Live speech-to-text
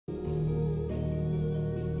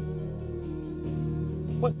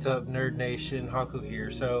What's up, Nerd Nation? Haku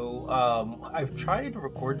here. I've tried to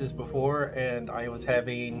record this before, and I was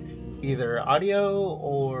having either audio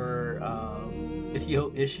or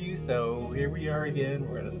video issues. So here we are again.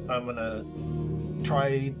 I'm gonna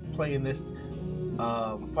try playing this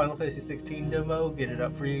Final Fantasy 16 demo. Get it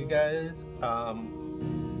up for you guys.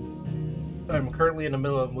 I'm currently in the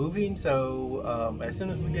middle of moving, so as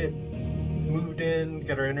soon as we get moved in,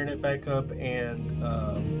 get our internet back up, and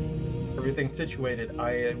everything situated,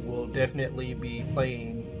 I will definitely be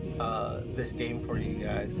playing this game for you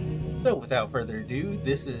guys. So without further ado,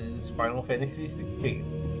 this is Final Fantasy 16.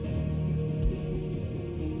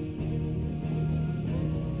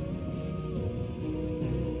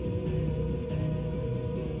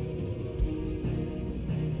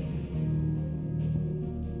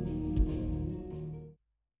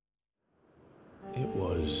 It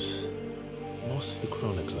was Moss the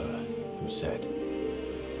Chronicler who said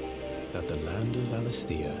that the land of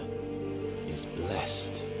Valisthea is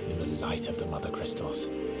blessed in the light of the Mother Crystals,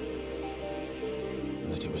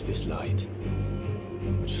 and that it was this light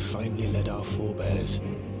which finally led our forebears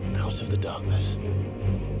out of the darkness.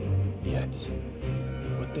 Yet,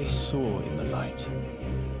 what they saw in the light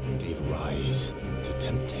gave rise to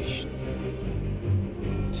temptation.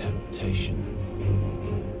 Temptation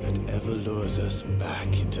that ever lures us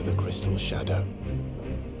back into the crystal shadow.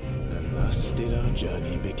 And thus did our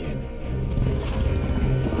journey begin.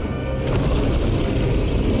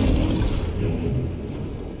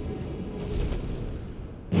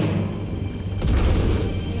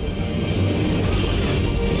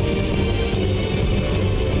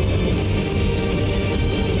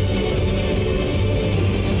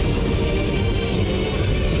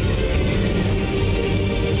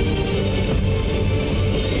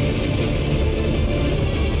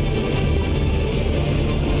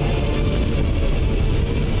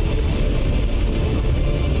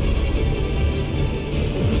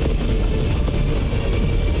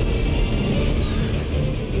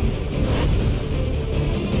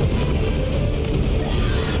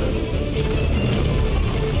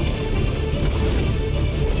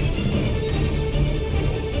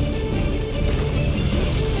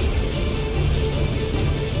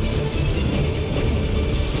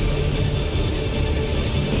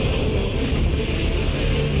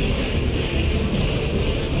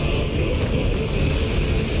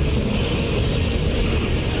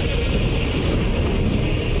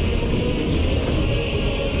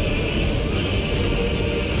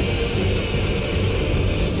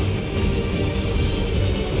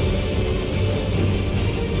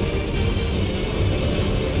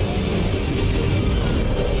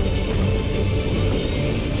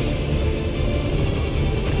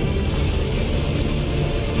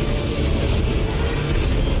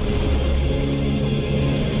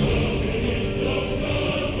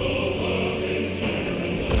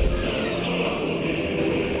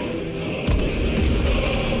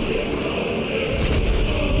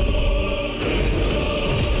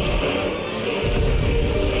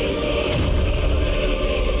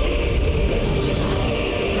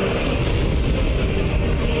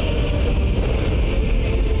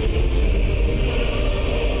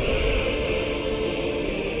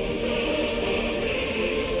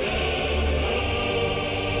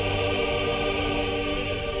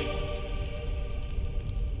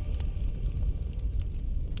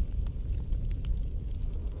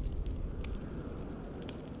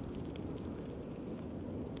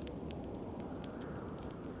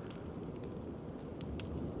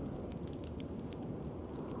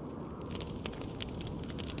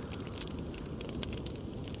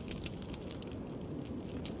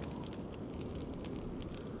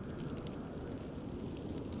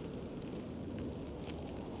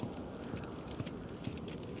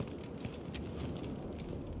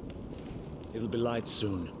 It'll be light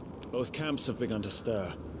soon. Both camps have begun to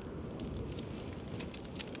stir.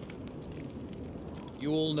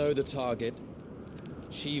 You all know the target.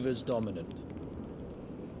 Shiva's dominant.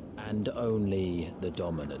 And only the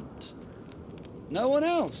dominant. No one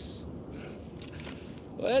else?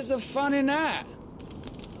 Where's the fun in that?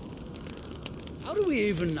 How do we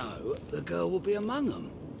even know the girl will be among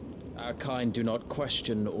them? Our kind do not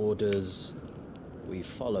question orders. We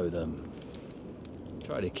follow them.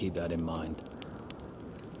 Try to keep that in mind.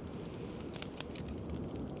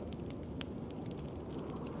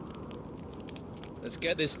 Let's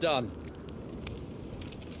get this done.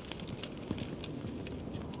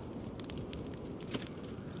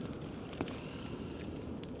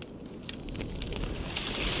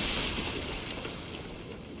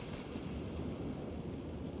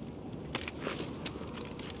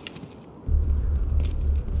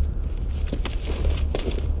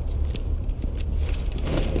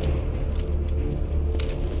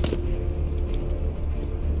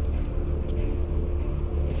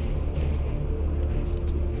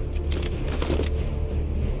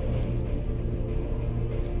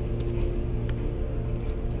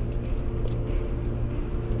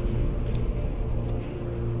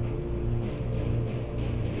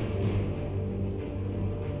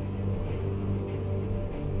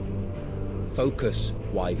 Focus,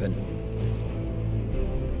 Wyvern.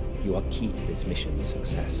 You are key to this mission's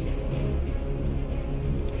success.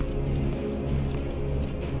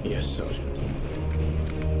 Yes, Sergeant.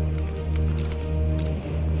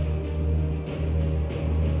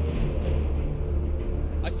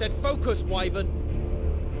 I said focus, Wyvern.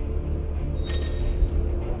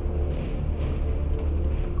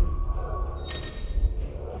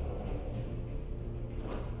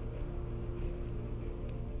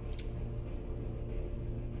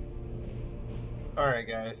 Alright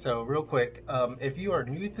guys, so real quick, if you are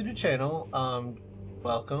new to the channel,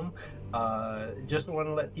 welcome. Just want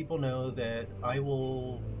to let people know that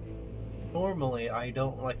normally I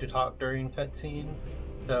don't like to talk during cutscenes,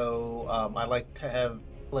 so I like to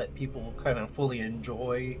let people kind of fully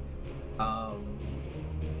enjoy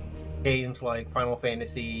games like Final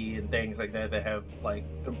Fantasy and things like that have like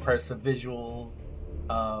impressive visuals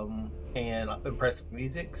and impressive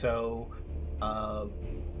music, so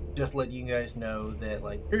just letting you guys know that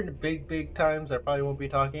like during the big times I probably won't be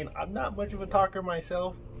talking. I'm not much of a talker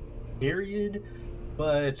myself, period,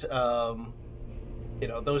 but you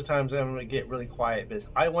know, those times I'm gonna get really quiet because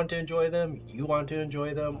I want to enjoy them, you want to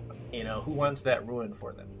enjoy them, you know, who wants that ruined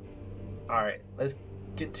for them? Alright, let's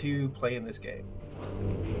get to playing this game.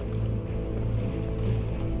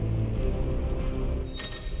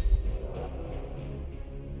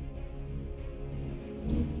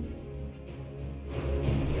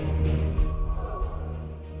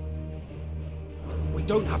 We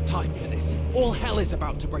don't have time for this. All hell is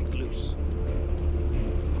about to break loose.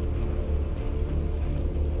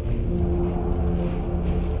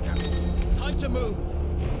 Time to move.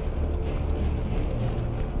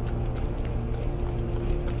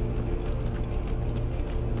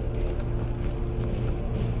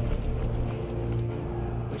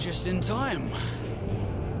 We're just in time.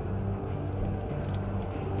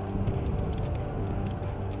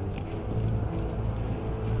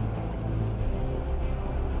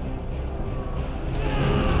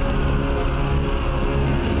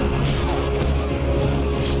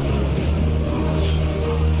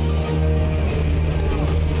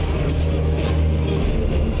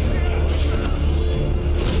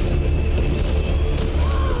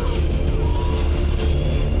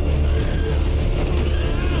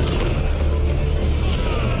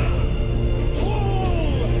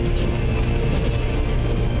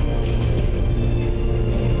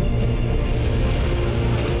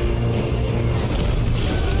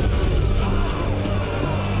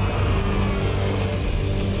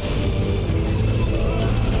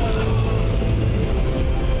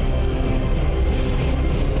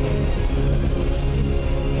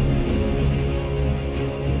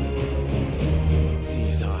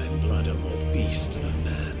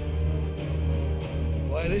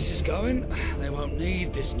 They won't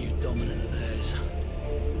need this new dominant of theirs.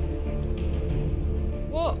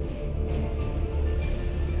 What?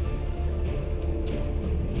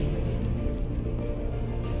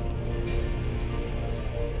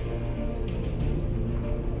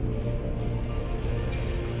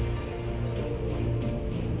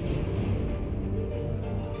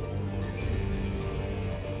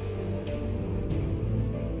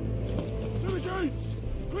 To the gates!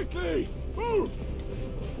 Quickly! Move!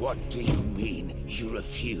 What do you mean, you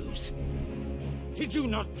refuse? Did you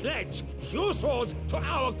not pledge your swords to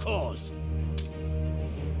our cause?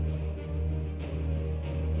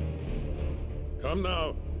 Come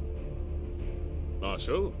now.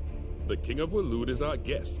 Marshal, the King of Waloed is our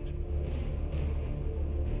guest.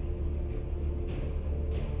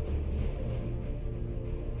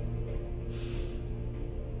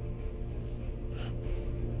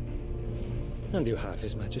 And you have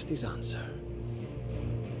His Majesty's answer.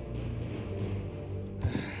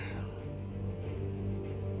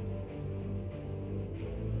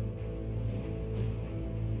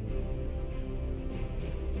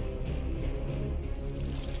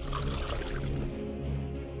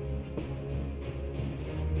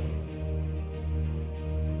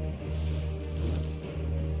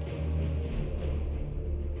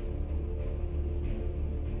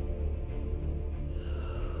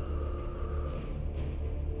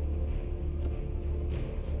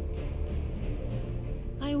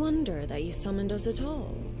 I wonder that you summoned us at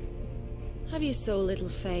all. Have you so little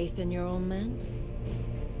faith in your own men?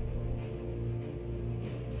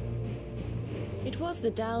 It was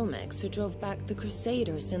the Dalmex who drove back the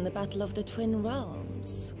Crusaders in the Battle of the Twin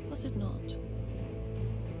Realms, was it not?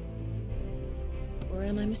 Or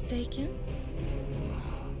am I mistaken?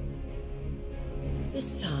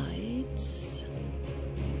 Besides,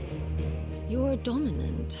 your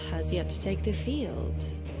dominant has yet to take the field.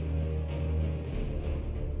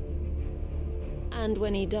 And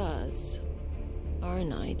when he does, our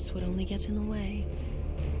knights would only get in the way.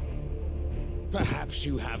 Perhaps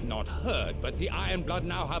you have not heard, but the Ironblood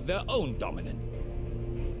now have their own dominant.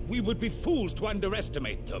 We would be fools to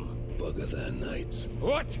underestimate them. Bugger their knights.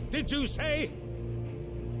 What did you say?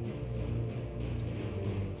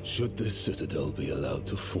 Should this citadel be allowed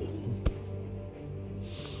to fall,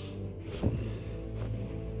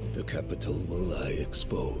 the capital will lie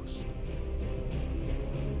exposed.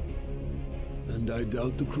 And I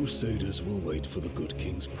doubt the Crusaders will wait for the good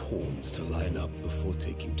king's pawns to line up before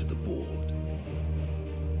taking to the board.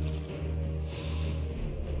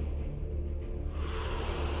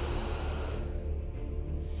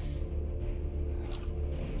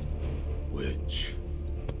 Which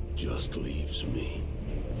just leaves me.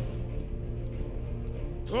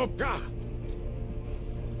 Hoka!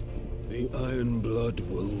 The Ironblood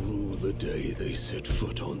will rule the day they set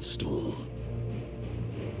foot on Storm.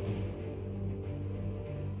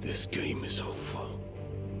 This game is over.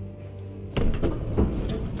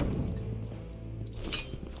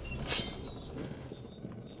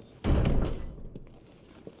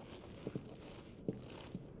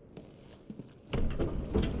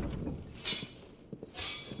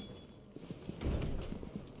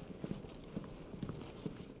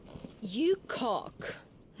 You cock.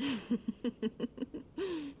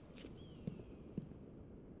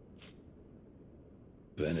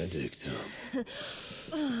 Benedicta.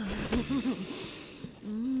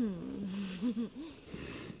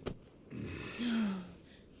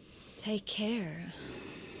 Take care.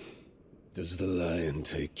 Does the lion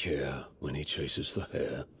take care when he chases the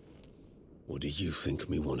hare? Or do you think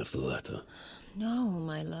me one of the latter? No,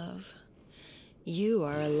 my love. You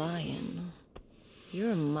are a lion.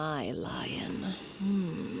 You're my lion.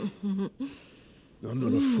 I'm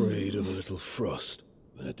not afraid of a little frost,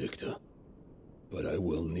 Benedicta. But I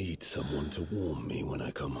will need someone to warm me when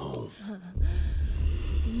I come home.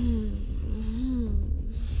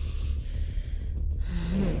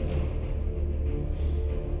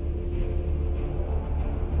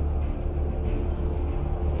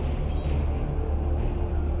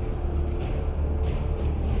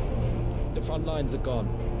 The front lines are gone.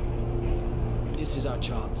 This is our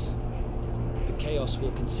chance. The chaos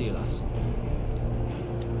will conceal us.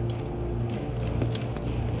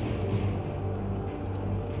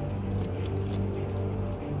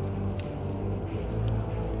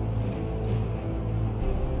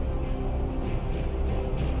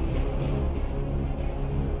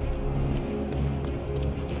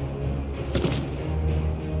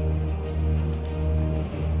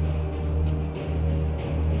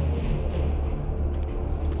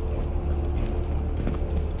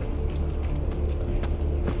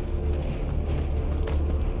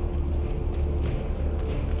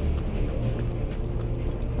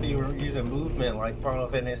 Like Final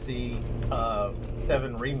Fantasy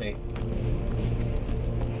 7 Remake.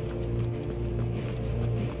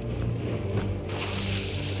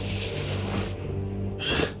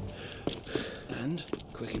 And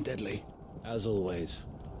quick and deadly. As always.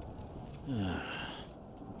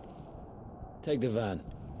 Take the van.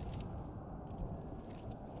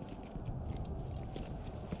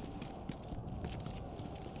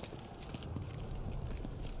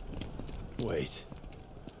 Wait.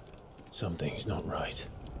 Something's not right.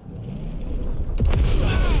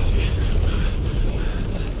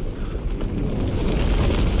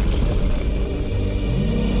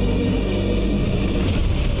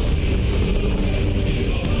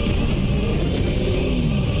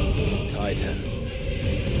 Titan.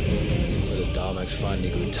 So the Darmaks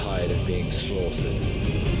finally grew tired of being slaughtered.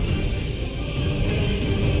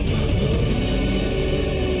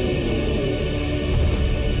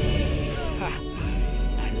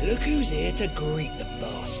 Look who's here to greet the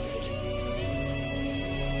bastard.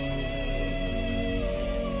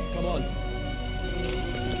 Come on.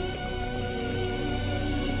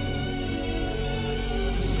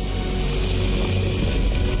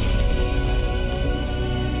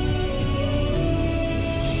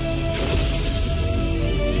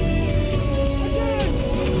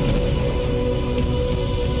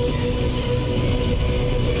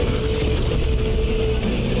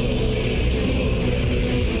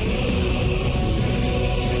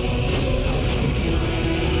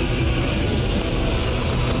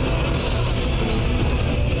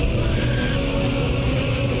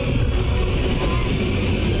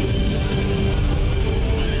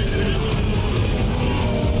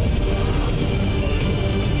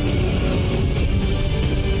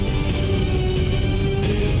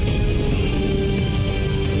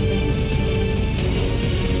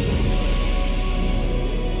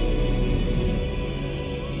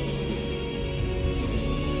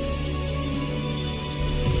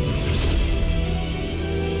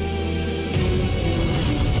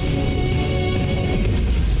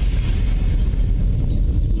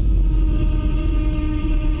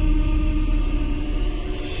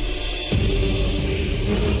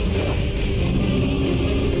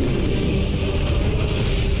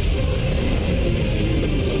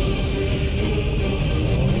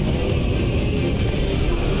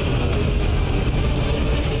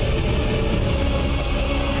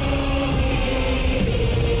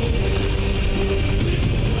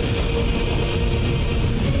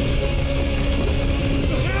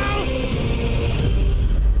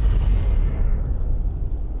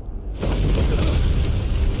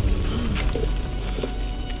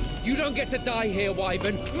 don't get to die here,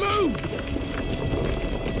 Wyvern! Move!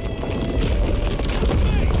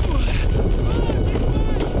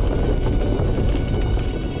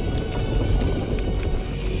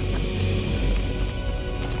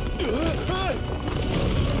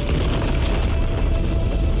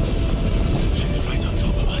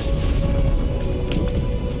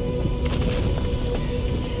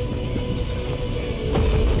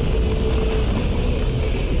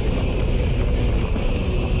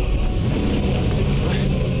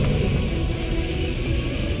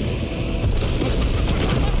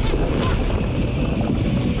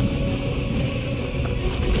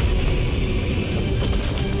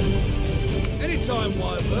 Anytime,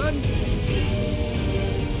 Wyvern.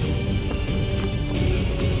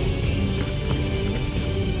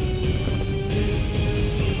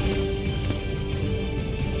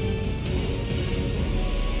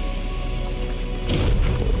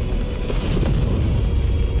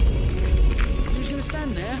 Who's gonna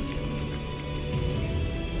stand there?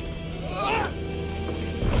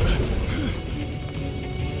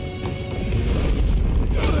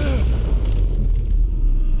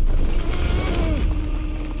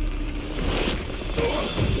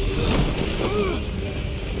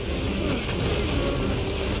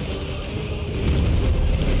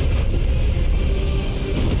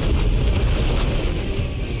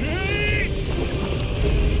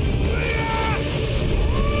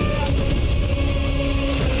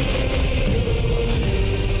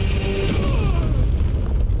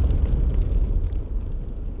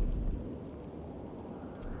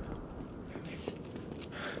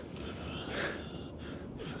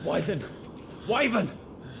 Wyvern! Wyvern!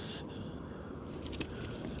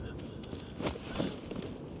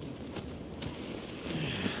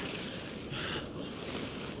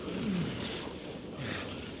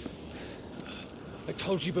 I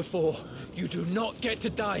told you before, you do not get to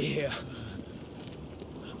die here.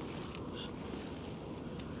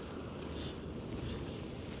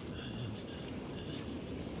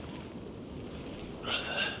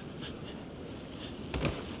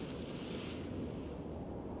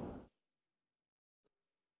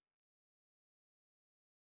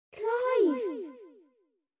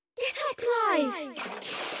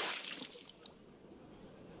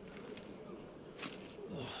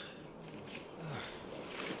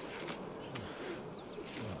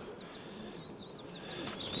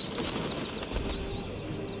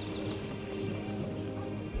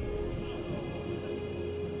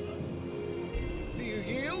 Do you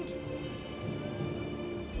yield?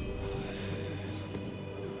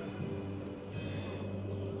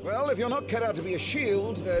 Well, if you're not cut out to be a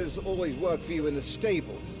shield, there's always work for you in the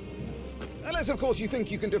stables. Unless, of course, you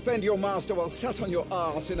think you can defend your master while sat on your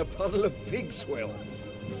arse in a puddle of pig swill.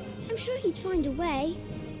 I'm sure he'd find a way.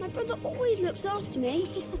 My brother always looks after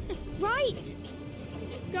me. Right?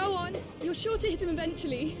 Go on. You're sure to hit him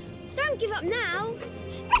eventually. Don't give up now.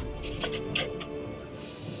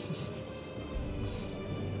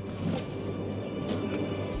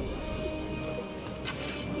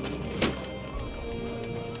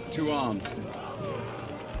 Two arms, then.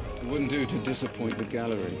 It wouldn't do to disappoint the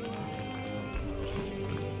gallery.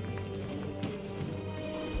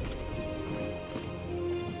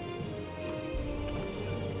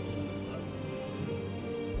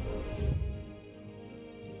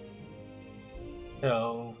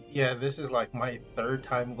 So yeah, this is like my third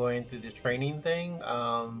time going through the training thing.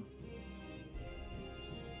 I'm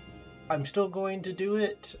still going to do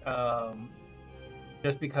it,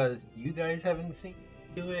 just because you guys haven't seen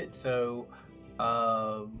me do it. So,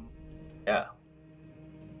 yeah.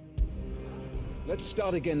 Let's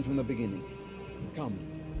start again from the beginning. Come,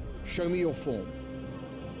 show me your form.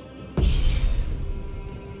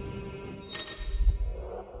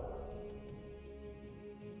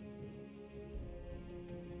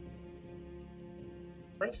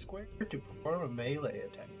 Press square to perform a melee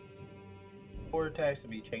attack. 4 attacks to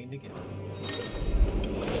be chained together.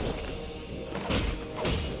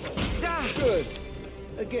 Good.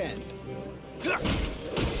 Again.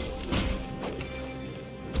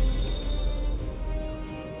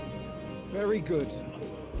 Very good.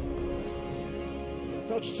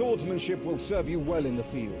 Such swordsmanship will serve you well in the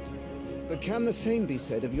field. But can the same be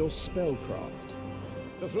said of your spellcraft?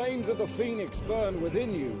 The flames of the Phoenix burn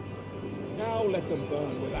within you. Now let them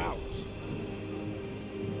burn without.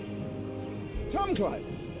 Come, Clive.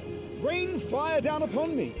 Rain fire down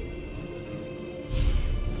upon me.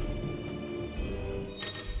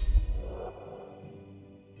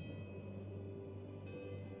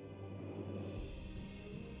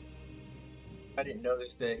 I didn't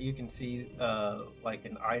notice that you can see like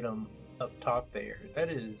an item up top there. That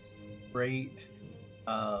is great.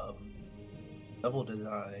 level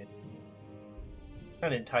design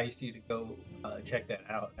kind of enticed you to go check that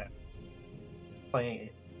out after playing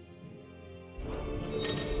it.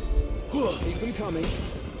 Keep them coming.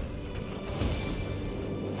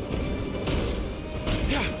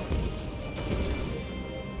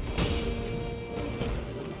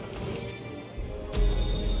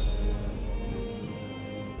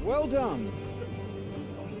 Well done.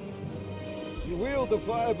 You wield the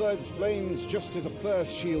Firebird's flames just as a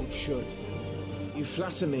first shield should. You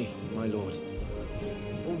flatter me, my lord.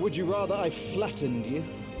 Or would you rather I flattened you?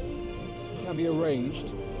 Can be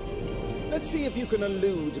arranged. Let's see if you can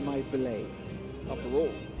elude my blade. After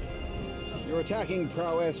all, your attacking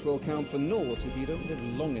prowess will count for naught if you don't live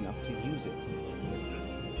long enough to use it.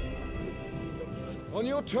 On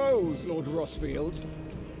your toes, Lord Rosfield.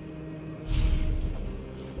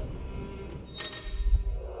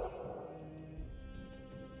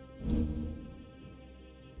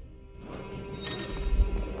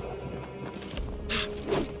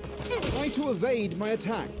 Try to evade my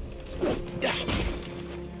attacks.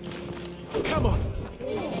 Come on!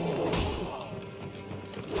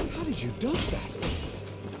 How did you dodge that?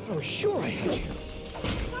 I was sure I had you.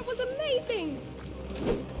 That was amazing!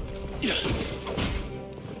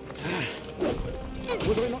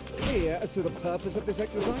 Was I not clear as to the purpose of this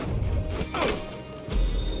exercise?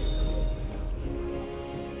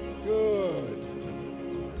 Good.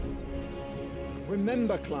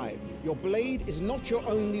 Remember, Clive, your blade is not your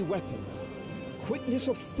only weapon. Quickness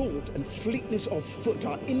of thought and fleetness of foot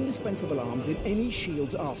are indispensable arms in any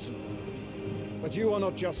shield's arsenal. But you are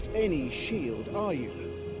not just any shield, are you?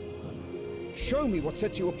 Show me what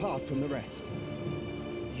sets you apart from the rest.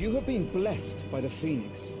 You have been blessed by the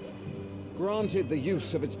Phoenix, granted the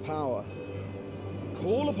use of its power.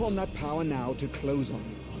 Call upon that power now to close on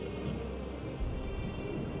you.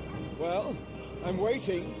 Well, I'm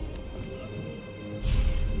waiting.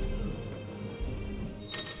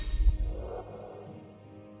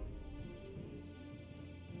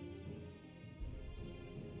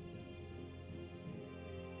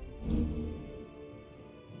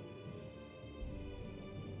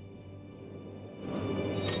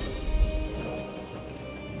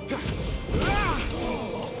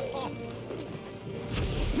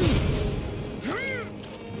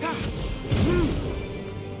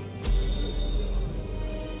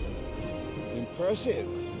 Impressive.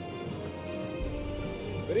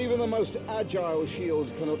 But even the most agile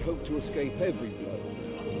shield cannot hope to escape every blow.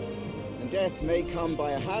 And death may come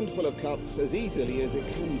by a handful of cuts as easily as it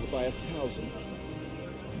comes by 1,000.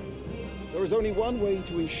 There is only one way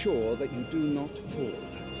to ensure that you do not fall.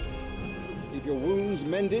 Keep your wounds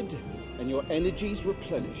mended and your energies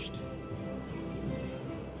replenished.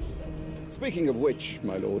 Speaking of which,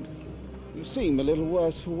 my lord, you seem a little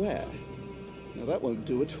worse for wear. Now that won't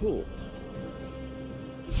do at all.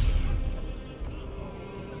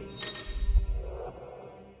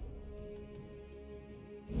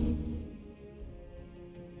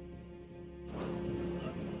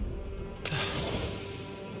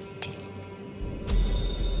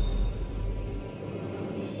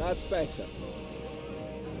 That's better.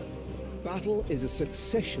 Battle is a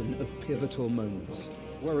succession of pivotal moments,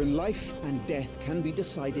 wherein life and death can be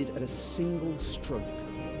decided at a single stroke.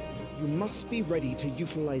 You must be ready to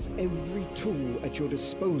utilize every tool at your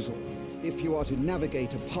disposal if you are to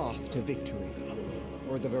navigate a path to victory,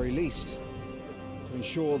 or at the very least, to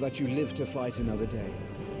ensure that you live to fight another day.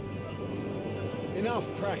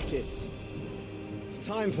 Enough practice. It's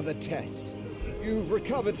time for the test. You've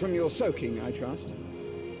recovered from your soaking, I trust.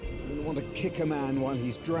 You don't want to kick a man while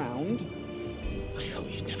he's drowned. I thought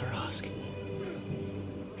you'd never ask.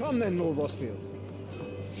 Come then, Lord Rosfield.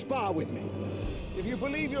 Spar with me. If you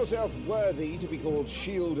believe yourself worthy to be called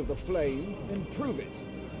Shield of the Flame, then prove it.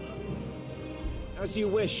 As you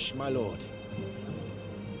wish, my lord.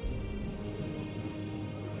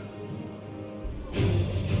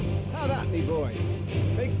 Have at me, boy.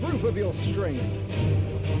 Make proof of your strength.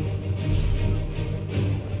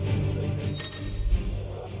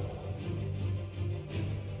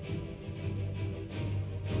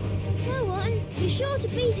 Go on, you're sure to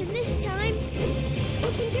beat him this time.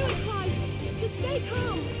 You can do it, Clive. Just stay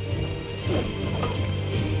calm.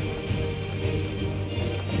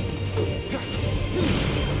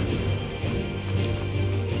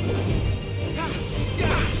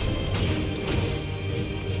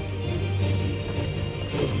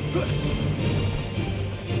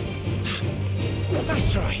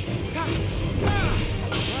 Nice try.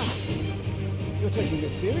 You're taking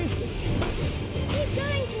this seriously. Keep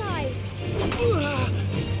going, Clive.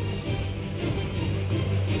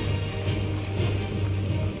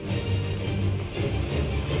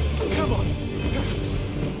 Come on.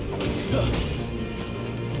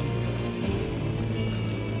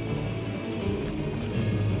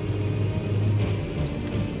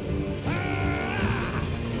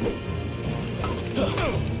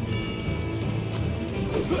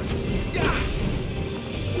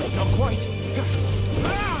 Not quite.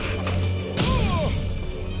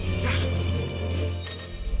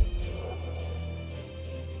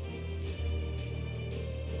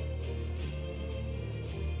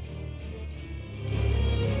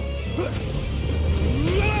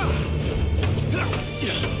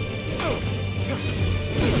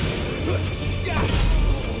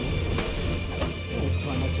 It's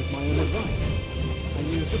time I took my own advice and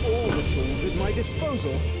used all the tools at my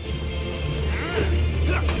disposal.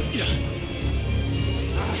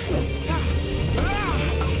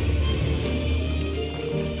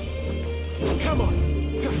 Come on!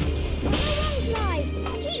 Go on, Clive!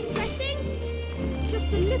 Keep pressing!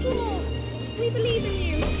 Just a little more. We believe in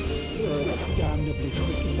you. You're a damnably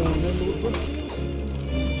quick learner, Lord Rosfield.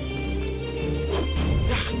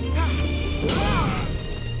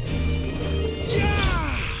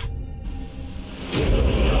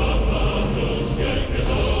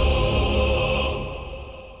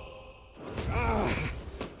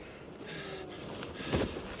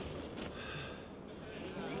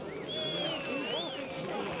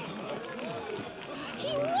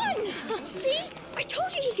 He won! See? I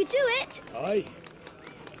told you he could do it! Aye.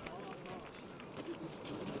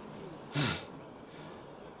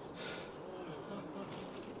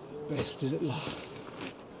 Bested at last.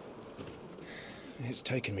 It's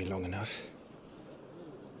taken me long enough.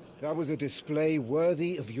 That was a display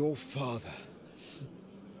worthy of your father.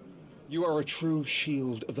 You are a true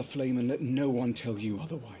shield of the flame, and let no one tell you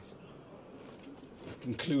otherwise.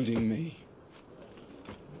 Including me.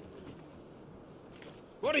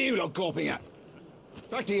 What are you lot gawping at?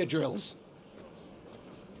 Back to your drills.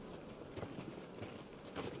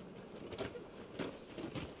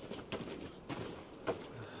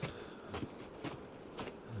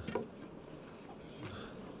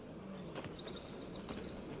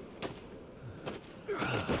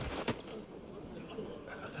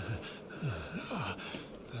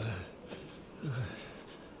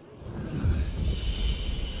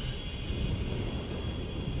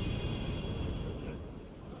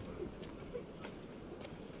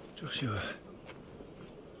 Joshua,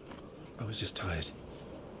 I was just tired.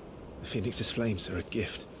 The Phoenix's flames are a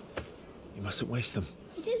gift. You mustn't waste them.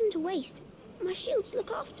 It isn't a waste. My shields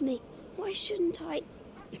look after me. Why shouldn't I?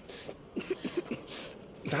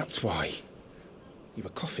 That's why. You were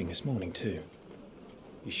coughing this morning too.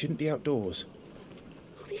 You shouldn't be outdoors.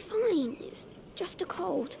 I'll be fine. It's just a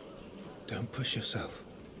cold. Don't push yourself.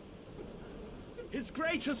 His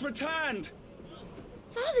Grace has returned!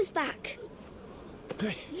 Father's back.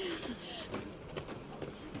 Hey.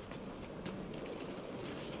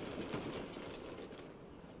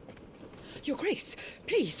 Your Grace,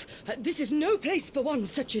 please, this is no place for one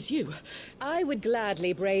such as you. I would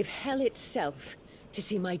gladly brave hell itself to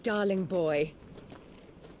see my darling boy.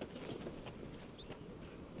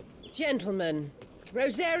 Gentlemen,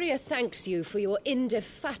 Rosaria thanks you for your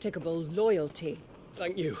indefatigable loyalty.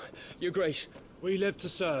 Thank you, Your Grace. We live to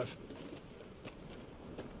serve.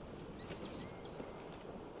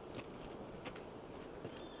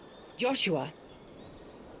 Joshua.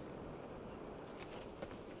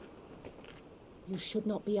 You should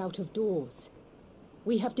not be out of doors.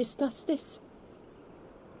 We have discussed this.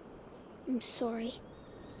 I'm sorry.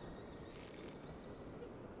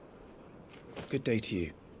 Good day to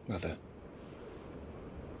you, Mother.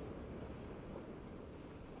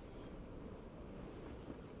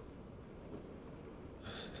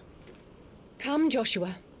 Come,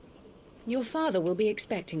 Joshua. Your father will be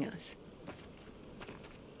expecting us.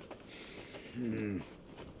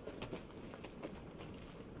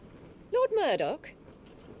 Lord Murdoch?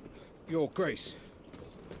 Your Grace.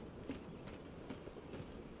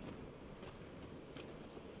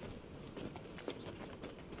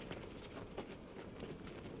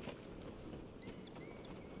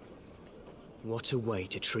 What a way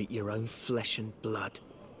to treat your own flesh and blood.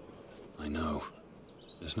 I know.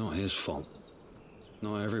 It's not his fault.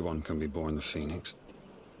 Not everyone can be born the Phoenix.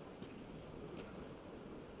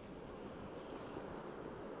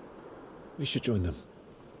 We should join them.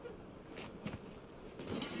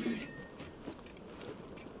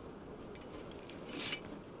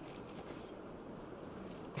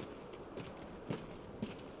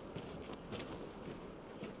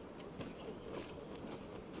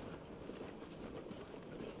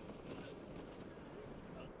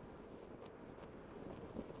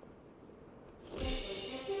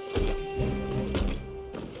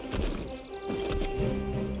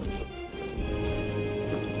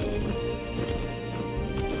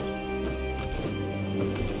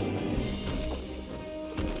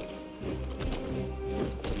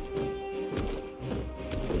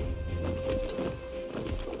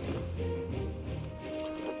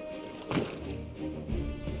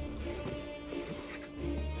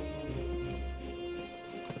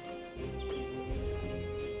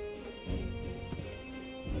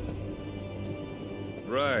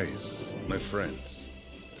 Rise, my friends.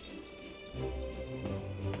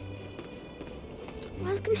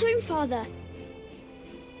 Welcome home, Father.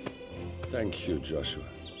 Thank you, Joshua.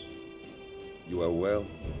 You are well,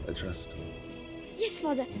 I trust? Yes,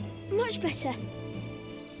 Father. Much better.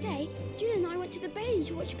 Today, Jill and I went to the Bailey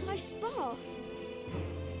to watch Clive's spa.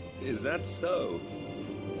 Is that so?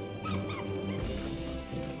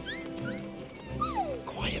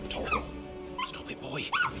 Quiet, Torgal. Stop it, boy.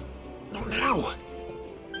 Not now.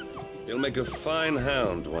 You'll make a fine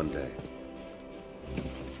hound one day.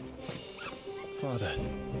 Father.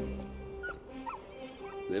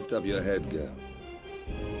 Lift up your head, girl.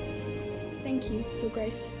 Thank you, Your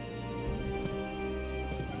Grace.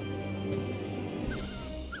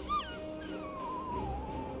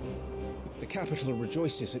 The capital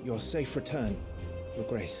rejoices at your safe return, Your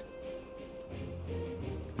Grace.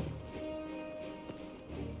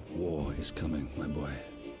 War is coming, my boy.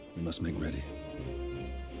 We must make ready.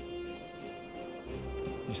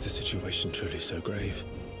 Is the situation truly so grave?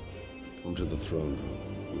 Come to the throne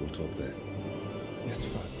room. We will talk there. Yes,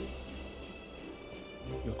 Father.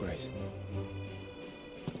 Your Grace.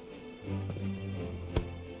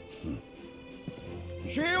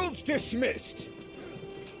 Shields dismissed!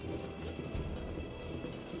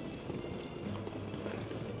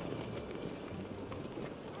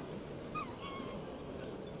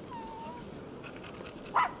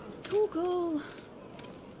 Torgal.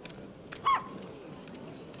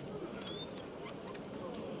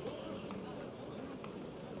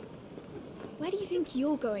 Where do you think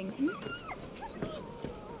you're going,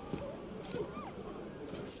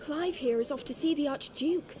 Clive here is off to see the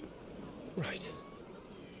Archduke. Right.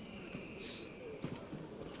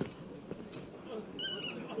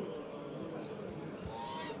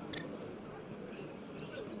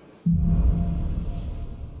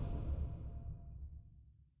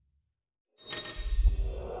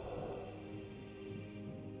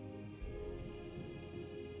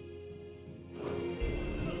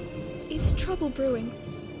 Is trouble brewing?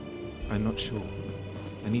 I'm not sure.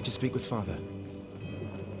 I need to speak with Father.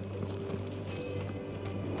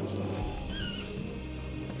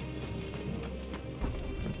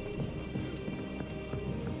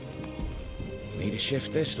 Need to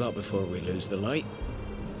shift this lot before we lose the light.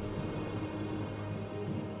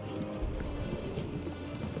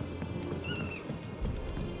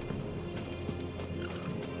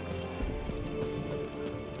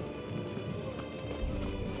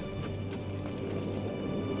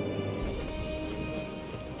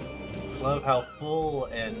 Love how full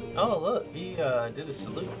and oh look, he did a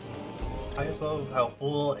salute. I just love how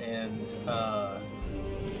full and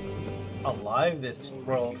alive this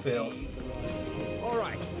world feels. All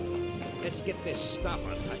right, let's get this stuff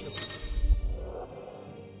unpacked.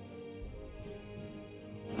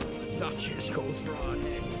 The Duchess calls for our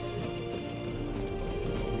heads.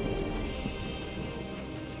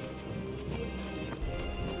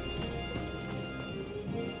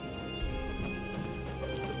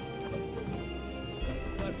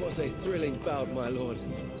 That was a thrilling bout, my lord.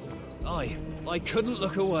 I couldn't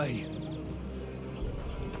look away.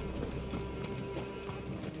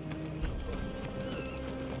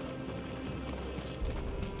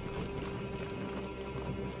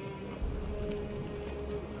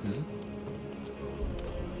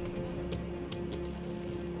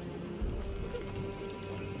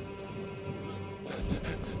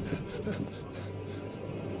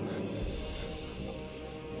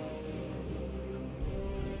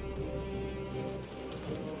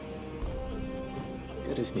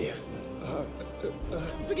 Good as new.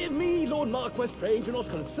 Forgive me, Lord Marquess, pray do not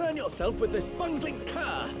concern yourself with this bungling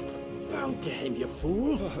cur. Bow to him, you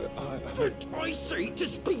fool. But I say to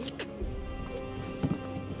speak.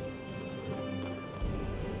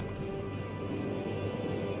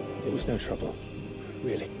 It was no trouble,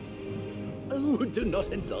 really. Oh, do not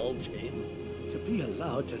indulge him. To be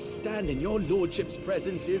allowed to stand in your lordship's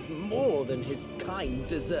presence is more than his kind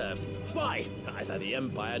deserves. Why, neither the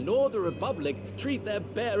Empire nor the Republic treat their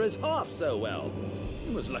bearers half so well.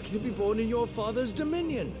 He was lucky to be born in your father's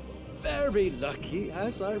dominion. Very lucky,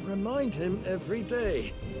 as I remind him every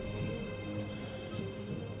day.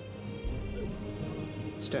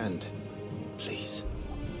 Stand, please.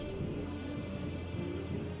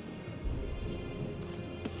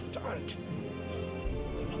 Stand.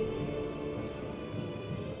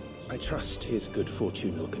 I trust his good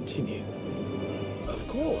fortune will continue. Of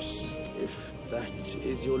course, if that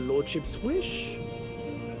is your lordship's wish.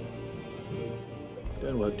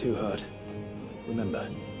 Don't work too hard. Remember,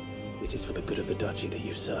 it is for the good of the duchy that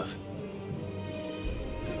you serve.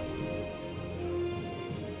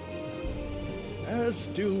 As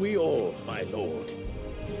do we all, my lord.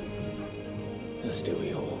 As do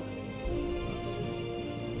we all.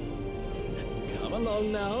 Come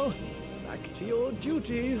along now. Back to your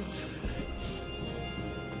duties.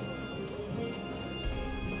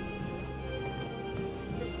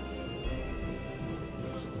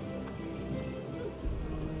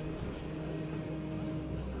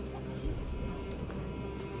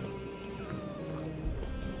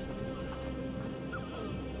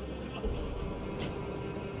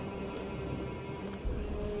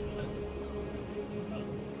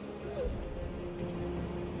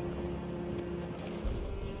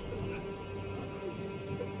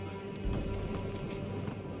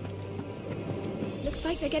 Looks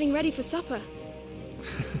like they're getting ready for supper.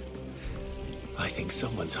 I think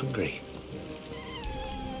someone's hungry.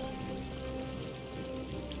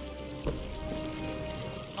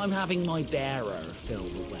 I'm having my bearer fill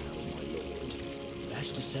the well, my lord.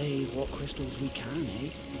 Best to save what crystals we can, eh?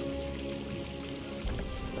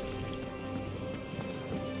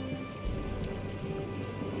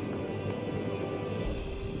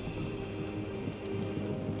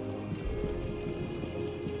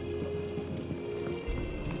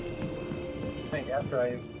 I think after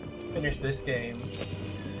I finish this game.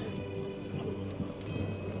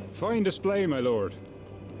 Fine display, my lord.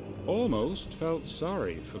 Almost felt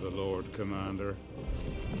sorry for the Lord Commander.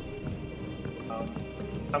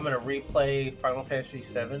 I'm gonna replay Final Fantasy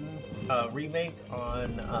VII remake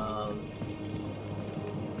on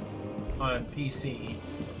PC.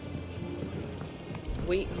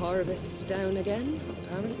 Wheat harvests down again,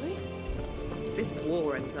 apparently. If this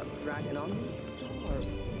war ends up dragging on, we'll starve.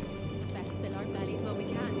 Best fill our bellies while we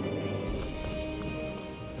can, then, eh?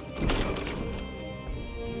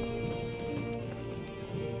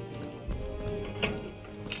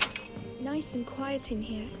 Nice and quiet in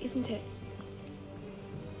here, isn't it?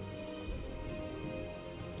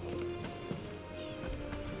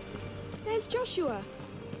 There's Joshua.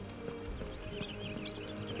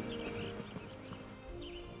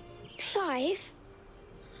 Clive?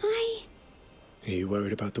 Are you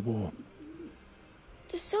worried about the war?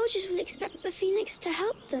 The soldiers will expect the Phoenix to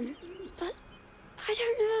help them, but I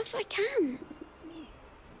don't know if I can.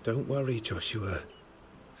 Don't worry, Joshua.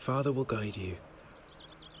 Father will guide you.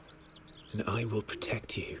 And I will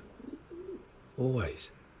protect you.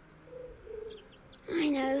 Always. I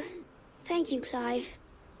know. Thank you, Clive.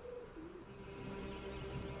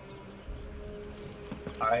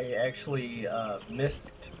 I actually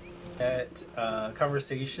missed that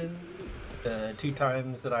conversation the 2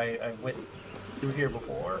 times that I went through here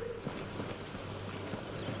before.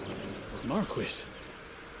 Marquis,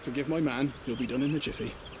 forgive my man, you'll be done in a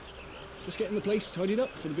jiffy. Just getting the place tidied up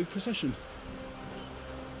for the big procession.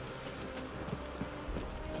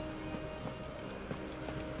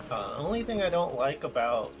 Only thing I don't like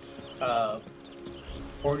about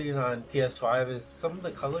porting on PS5 is some of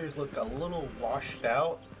the colors look a little washed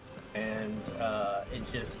out, and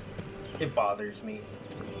it bothers me.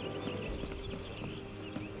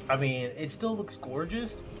 I mean, it still looks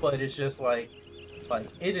gorgeous, but it's just like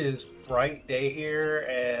it is bright day here,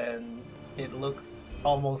 and it looks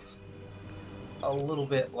almost a little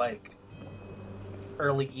bit like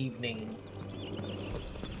early evening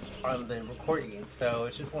on the recording. So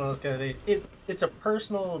it's just one of those kind of things. It's a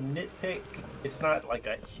personal nitpick. It's not like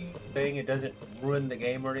a huge thing. It doesn't ruin the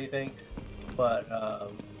game or anything. But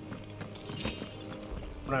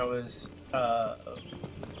when I was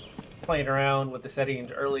playing around with the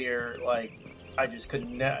settings earlier, like, I just could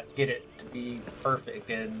not get it to be perfect.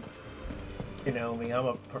 And you know me, I'm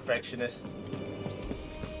a perfectionist.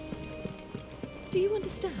 Do you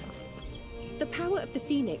understand? The power of the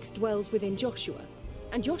Phoenix dwells within Joshua,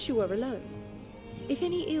 and Joshua alone. If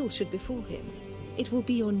any ill should befall him, it will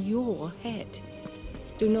be on your head.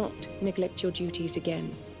 Do not neglect your duties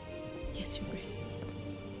again. Yes, Your Grace.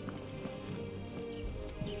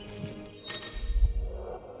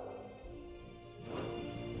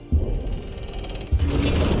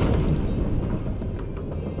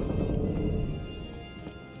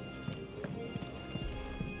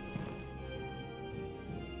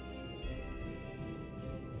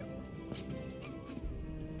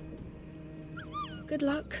 Good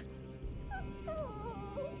luck.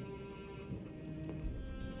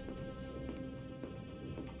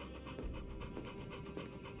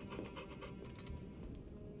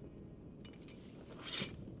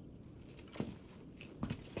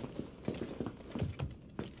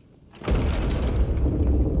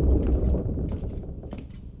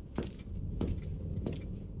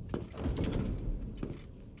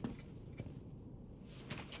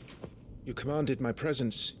 You commanded my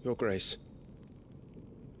presence, Your Grace.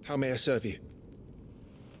 How may I serve you?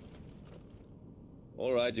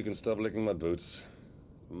 All right, you can stop licking my boots.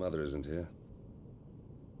 Your mother isn't here.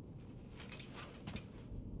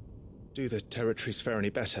 Do the territories fare any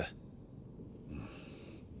better?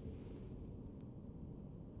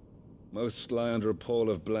 Most lie under a pall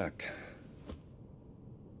of black.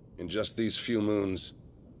 In just these few moons,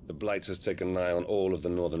 the Blight has taken nigh on all of the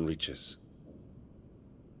northern reaches.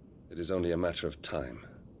 It is only a matter of time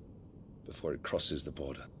before it crosses the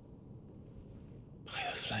border. By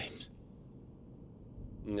the flames.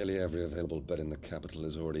 Nearly every available bed in the capital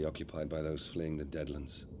is already occupied by those fleeing the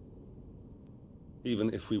Deadlands.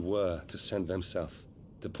 Even if we were to send them south,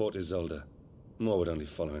 to Port Isolde, more would only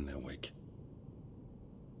follow in their wake.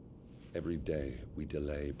 Every day we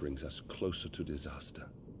delay brings us closer to disaster.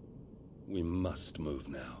 We must move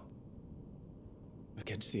now.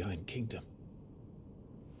 Against the Iron Kingdom.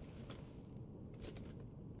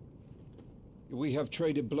 We have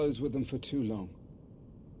traded blows with them for too long.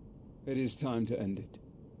 It is time to end it.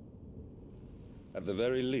 At the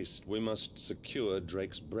very least, we must secure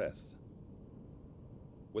Drake's breath.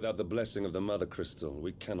 Without the blessing of the Mother Crystal,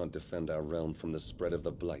 we cannot defend our realm from the spread of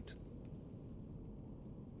the Blight.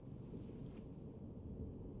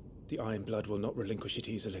 The Iron Blood will not relinquish it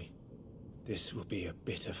easily. This will be a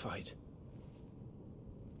bitter fight.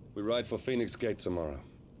 We ride for Phoenix Gate tomorrow.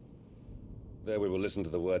 There we will listen to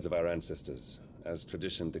the words of our ancestors, as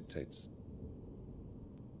tradition dictates.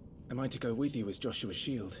 Am I to go with you as Joshua's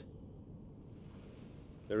shield?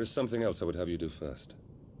 There is something else I would have you do first.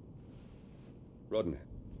 Rodney.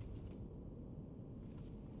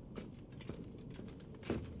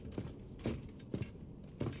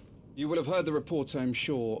 You will have heard the reports, I am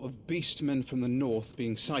sure, of beastmen from the north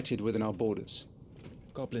being sighted within our borders.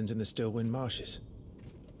 Goblins in the Stillwind marshes.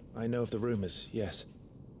 I know of the rumors, yes.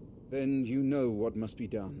 Then you know what must be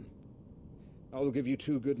done. I will give you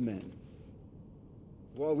 2 good men.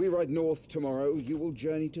 While we ride north tomorrow, you will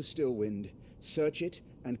journey to Stillwind, search it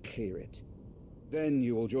and clear it. Then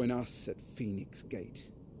you will join us at Phoenix Gate.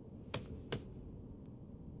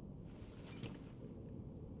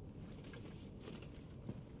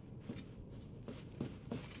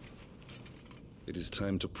 It is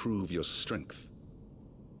time to prove your strength.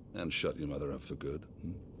 And shut your mother up for good.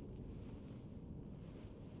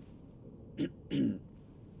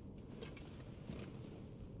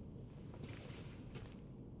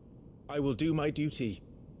 I will do my duty,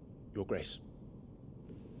 Your Grace.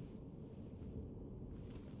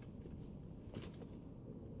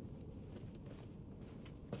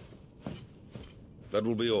 That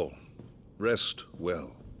will be all. Rest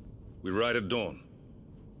well. We ride at dawn.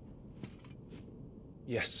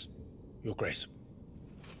 Yes, Your Grace.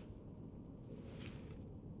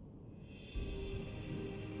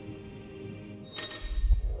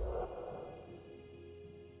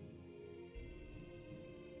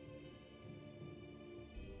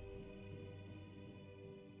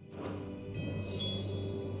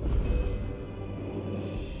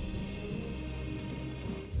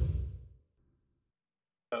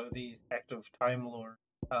 So these active Time Lord,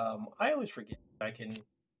 I always forget I can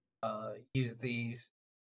use these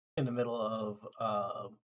in the middle of,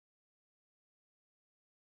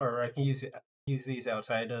 or I can use these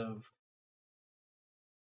outside of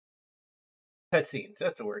cutscenes.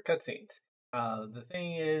 That's the word, cutscenes. The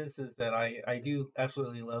thing is that I do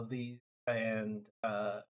absolutely love these, and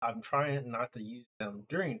I'm trying not to use them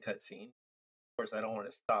during cutscene. Of course, I don't want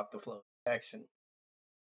to stop the flow of action.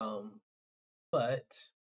 But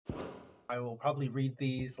I will probably read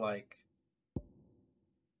these like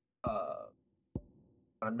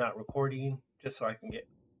I'm not recording, just so I can get.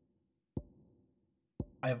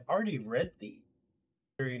 I've already read these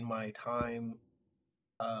during my time,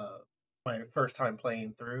 my first time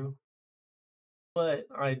playing through, but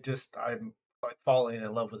I'm like falling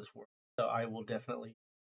in love with this world, so I will definitely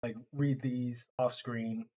like read these off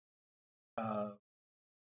screen. I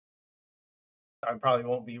probably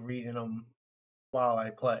won't be reading them while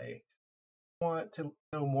I play. If you want to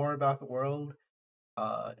know more about the world?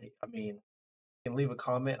 I mean, you can leave a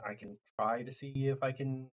comment. I can try to see if I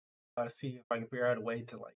can figure out a way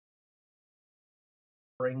to like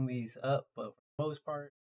bring these up. But for the most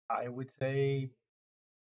part, I would say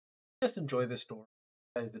just enjoy the story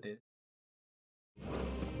as it is.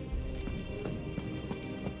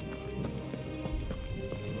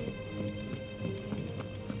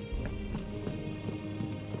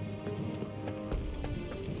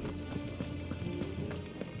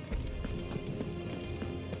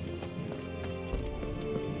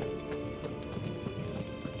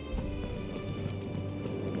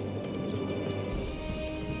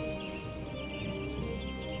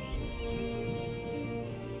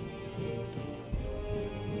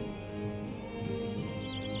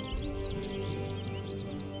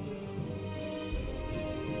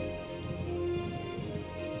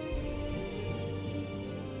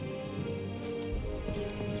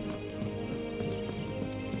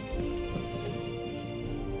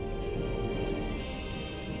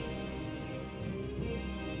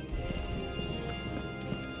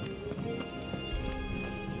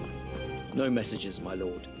 No messages, my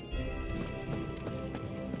lord.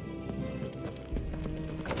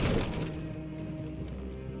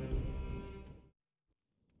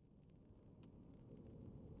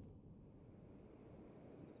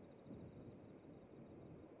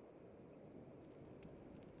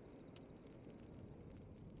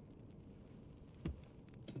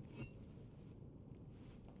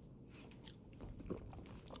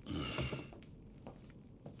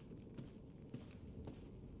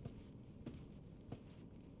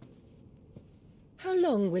 How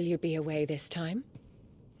long will you be away this time?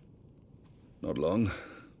 Not long.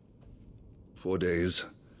 4 days,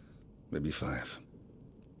 maybe 5.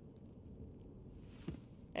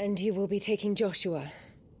 And you will be taking Joshua?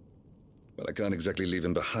 Well, I can't exactly leave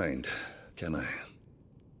him behind, can I?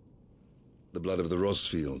 The blood of the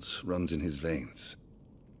Rosfields runs in his veins.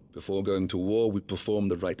 Before going to war, we perform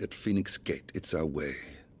the rite at Phoenix Gate. It's our way.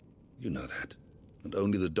 You know that. And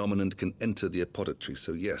only the dominant can enter the apothecary,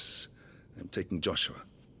 so yes, I'm taking Joshua.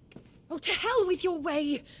 Oh, to hell with your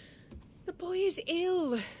way! The boy is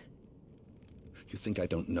ill. You think I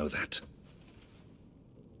don't know that?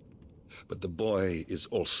 But the boy is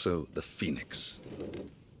also the Phoenix.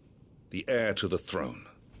 The heir to the throne.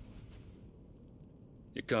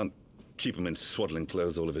 You can't keep him in swaddling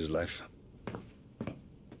clothes all of his life.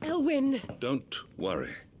 Elwyn! Don't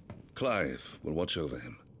worry. Clive will watch over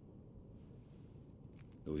him.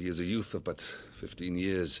 Though he is a youth of but 15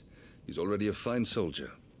 years, he's already a fine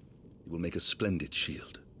soldier. He will make a splendid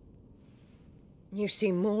shield. You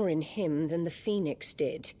see more in him than the Phoenix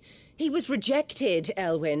did. He was rejected,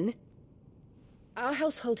 Elwyn. Our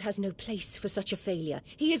household has no place for such a failure.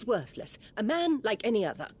 He is worthless, a man like any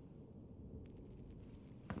other.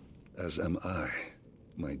 As am I,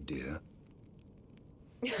 my dear.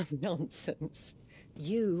 Nonsense.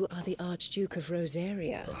 You are the Archduke of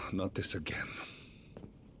Rosaria. Oh, not this again.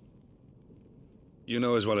 You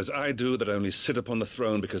know as well as I do that I only sit upon the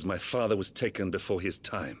throne because my father was taken before his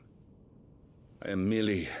time. I am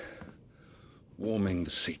merely warming the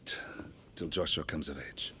seat till Joshua comes of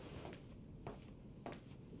age.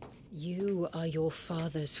 You are your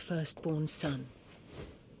father's firstborn son,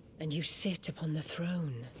 and you sit upon the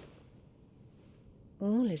throne.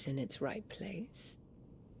 All is in its right place.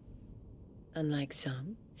 Unlike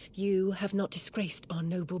some, you have not disgraced our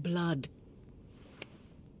noble blood.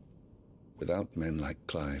 Without men like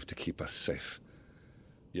Clive to keep us safe,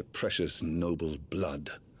 your precious noble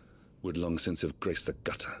blood would long since have graced the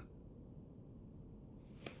gutter.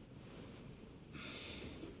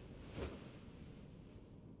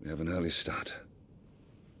 We have an early start.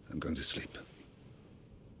 I'm going to sleep.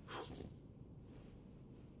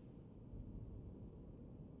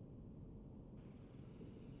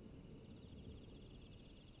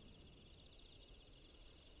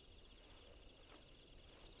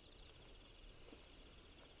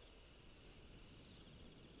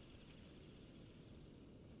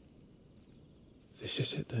 This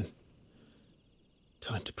is it then.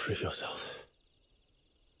 Time to prove yourself.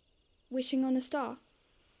 Wishing on a star?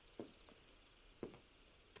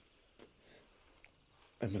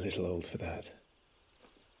 I'm a little old for that.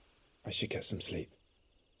 I should get some sleep.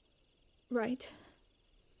 Right.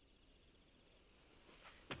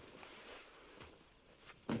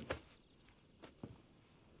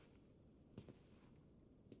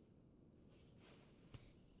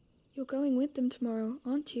 You're going with them tomorrow,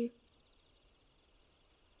 aren't you?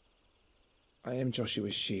 I am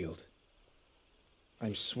Joshua's shield.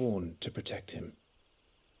 I'm sworn to protect him.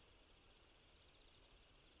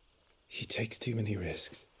 He takes too many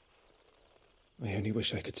risks. I only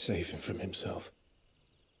wish I could save him from himself.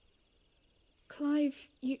 Clive,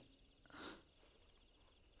 you...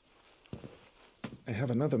 I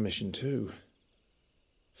have another mission too.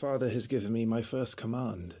 Father has given me my first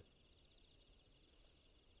command.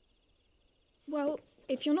 Well,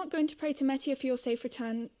 if you're not going to pray to Metia for your safe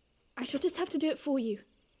return, I shall just have to do it for you.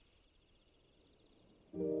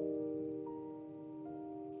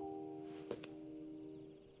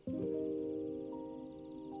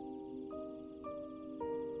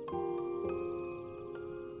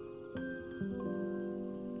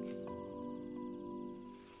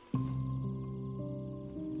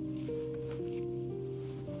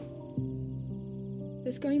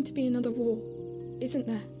 There's going to be another war, isn't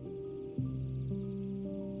there?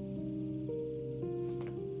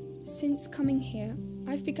 Since coming here,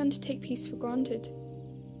 I've begun to take peace for granted.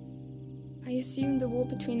 I assumed the war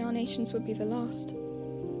between our nations would be the last.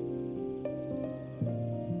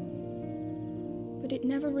 But it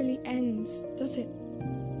never really ends, does it?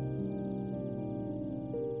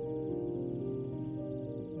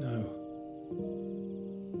 No.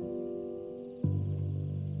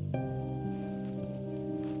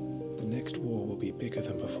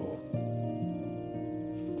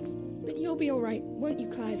 You'll be all right, won't you,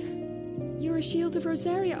 Clive? You're a shield of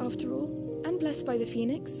Rosaria, after all, and blessed by the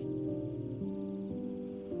Phoenix.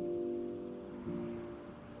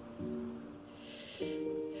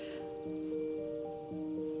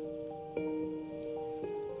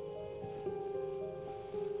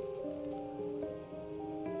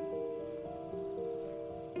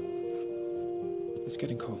 It's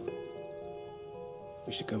getting cold.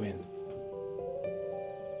 We should go in.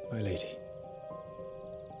 My lady.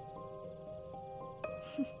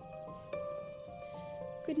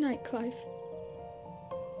 Good night, Clive.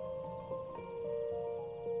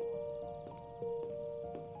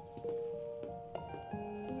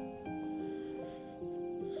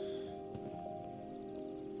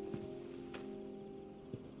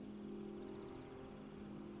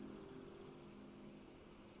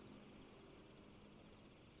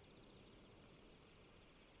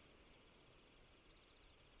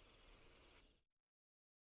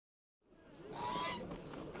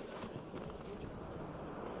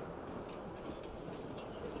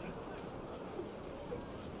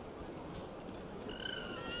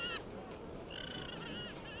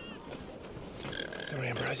 Sorry,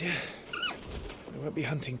 Ambrosia. We won't be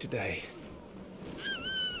hunting today.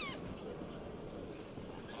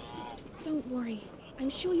 Don't worry. I'm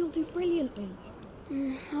sure you'll do brilliantly.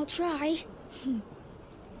 I'll try.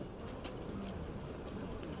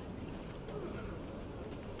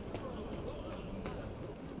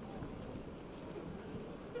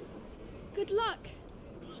 Good luck!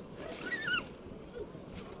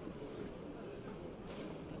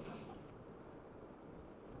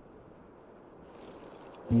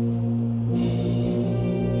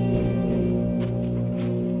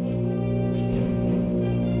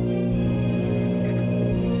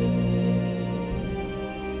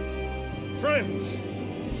 Friends,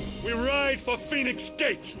 we ride for Phoenix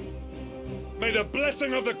Gate. May the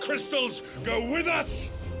blessing of the crystals go with us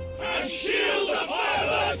and shield the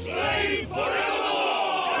Firebird's flame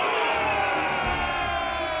forevermore!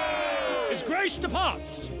 His Grace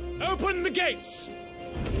departs! Open the gates!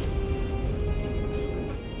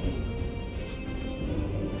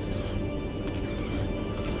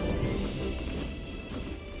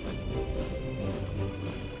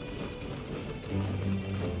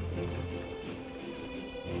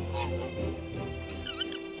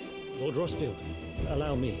 Lord Rosfield,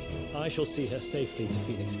 allow me. I shall see her safely to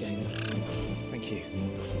Phoenix Gate. Thank you.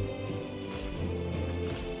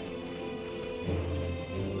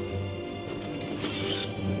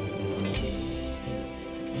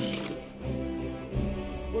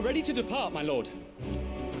 We're ready to depart, my lord.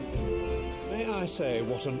 May I say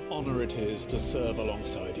what an honor it is to serve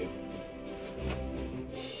alongside you?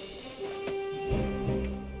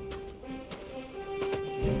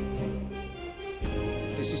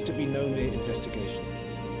 This is to be no mere investigation.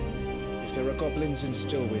 If there are goblins in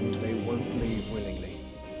Stillwind, they won't leave willingly.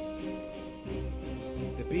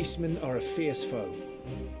 The Beastmen are a fierce foe.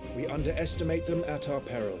 We underestimate them at our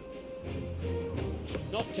peril.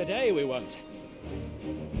 Not today, we won't.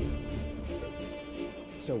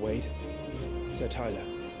 Sir Wade, Sir Tyler,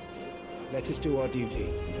 let us do our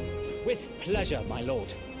duty. With pleasure, my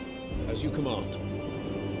lord. As you command.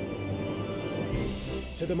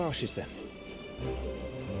 To the marshes, then.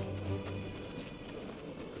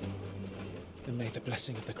 And may the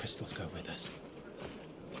blessing of the crystals go with us.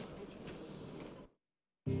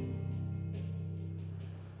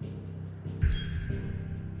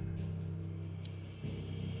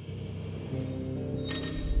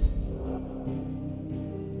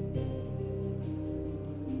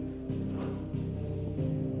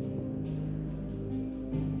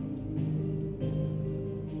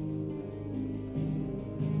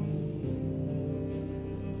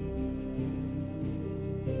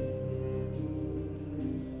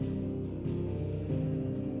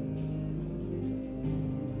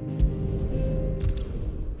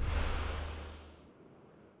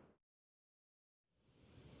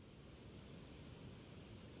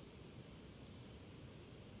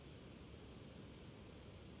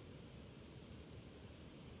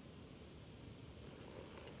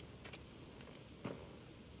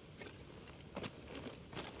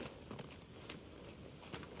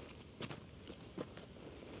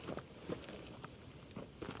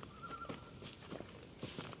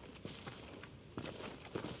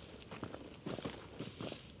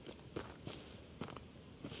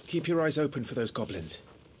 Keep your eyes open for those goblins.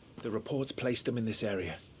 The reports placed them in this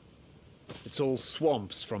area. It's all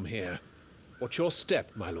swamps from here. Watch your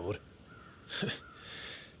step, my lord.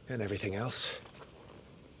 And everything else.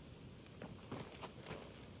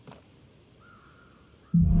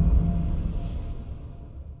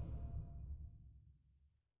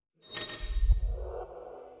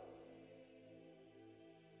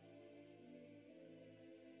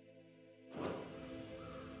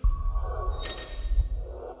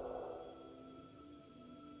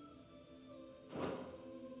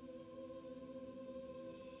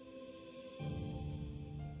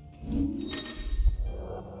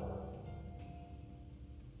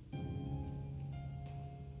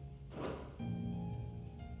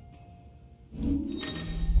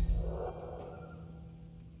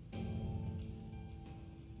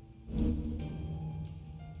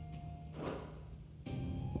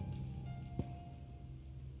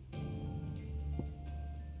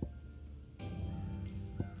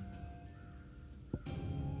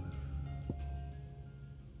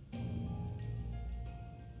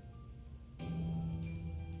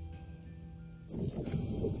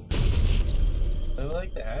 I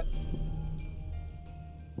like that.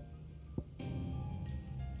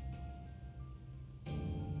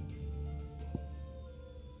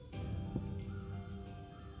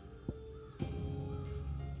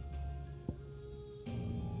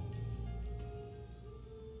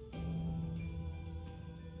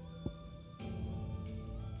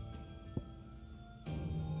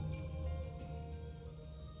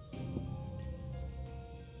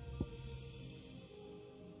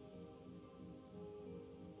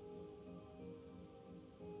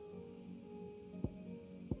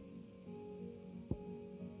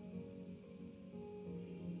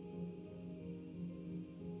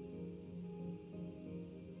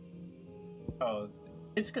 Oh,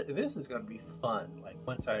 it's good. This is going to be fun. Like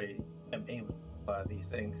once I am able to buy these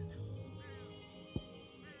things.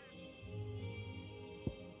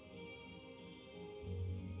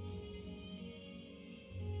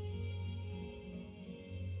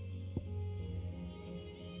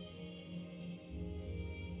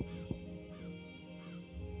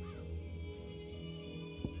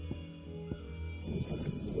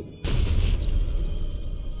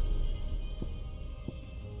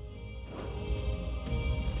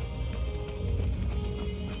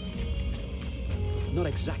 Not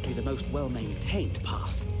exactly the most well-maintained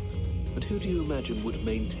path. And who do you imagine would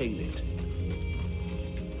maintain it?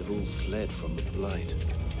 They've all fled from the Blight.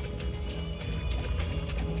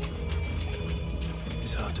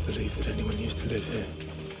 It's hard to believe that anyone used to live here.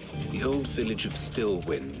 The old village of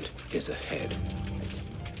Stillwind is ahead.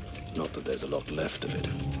 Not that there's a lot left of it.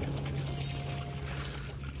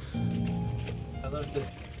 I love this.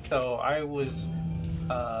 So I was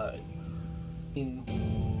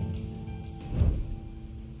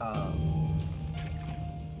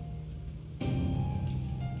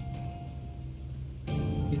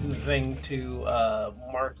using the thing to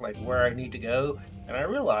mark like where I need to go, and I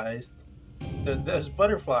realized that those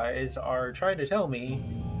butterflies are trying to tell me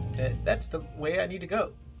that that's the way I need to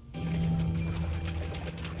go.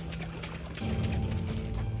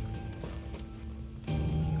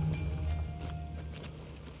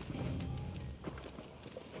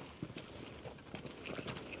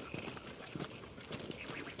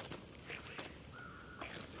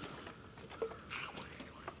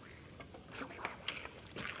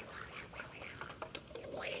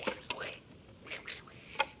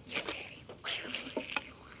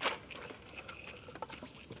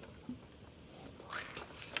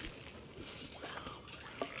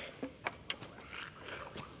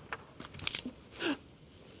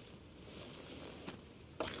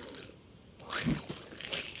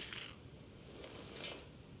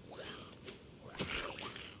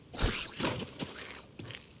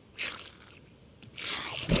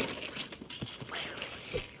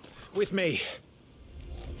 With me.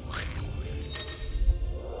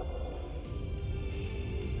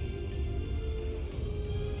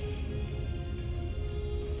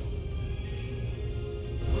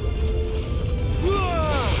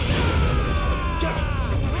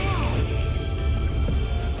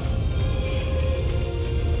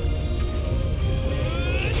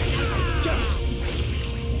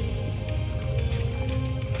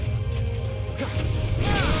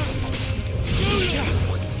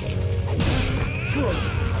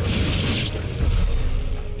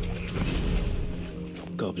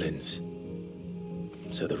 Goblins.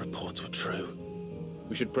 So the reports were true.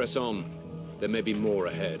 We should press on. There may be more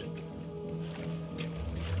ahead.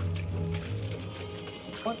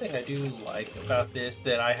 One thing I do like about this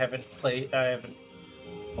that I haven't,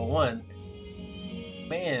 for one,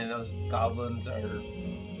 man, those goblins are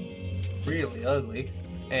really ugly.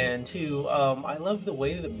 And two, I love the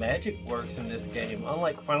way the magic works in this game.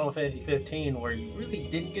 Unlike Final Fantasy 15, where you really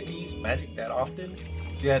didn't get to use magic that often,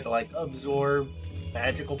 you had to like absorb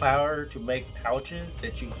magical power to make pouches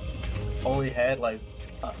that you only had like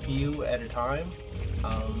a few at a time.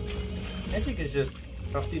 Magic is just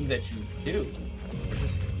something that you do. It's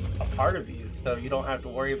just a part of you, so you don't have to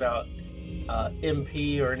worry about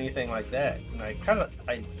MP or anything like that. And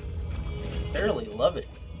I thoroughly love it.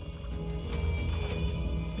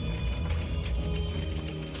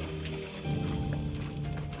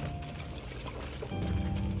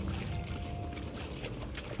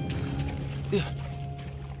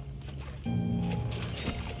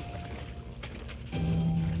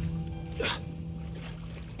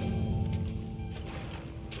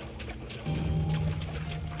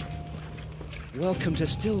 Welcome to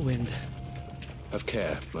Stillwind. Have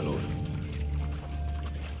care, my lord.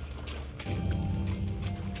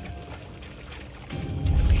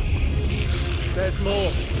 There's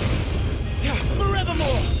more.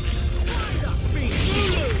 Forevermore!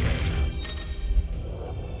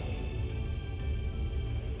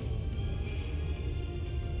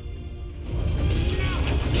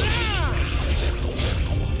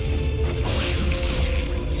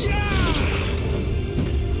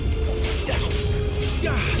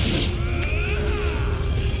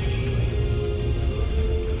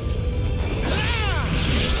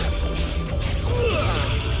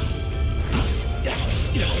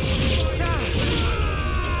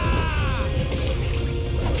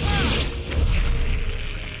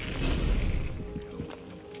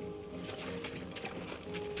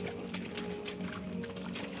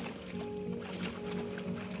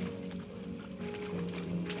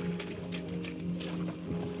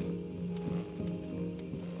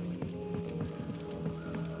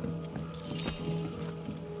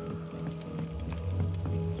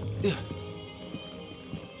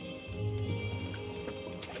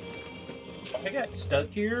 I got stuck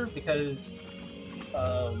here because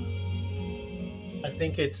I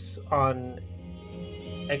think it's on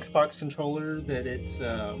Xbox controller that it's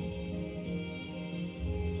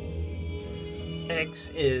X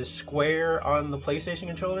is square on the PlayStation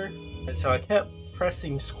controller, and so I kept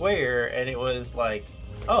pressing square, and it was like,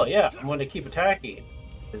 oh yeah, I'm going to keep attacking,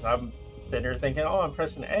 because I'm sitting there thinking, oh, I'm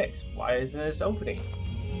pressing X, why isn't this opening?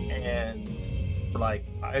 And for like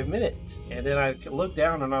 5 minutes, and then I looked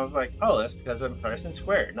down and I was like, oh, that's because I'm pressing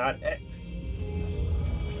square, not X.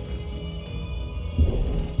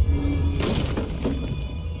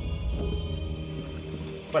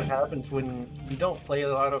 What happens when you don't play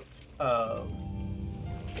a lot of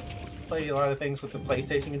things with the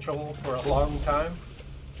PlayStation controller for a long time?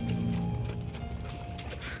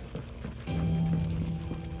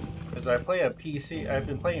 Because I play on PC, I've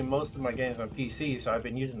been playing most of my games on PC, so I've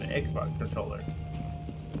been using the Xbox controller.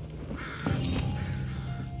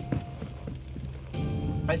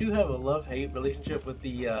 I do have a love-hate relationship with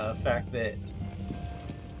the fact that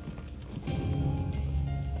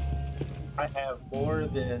I have more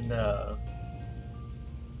than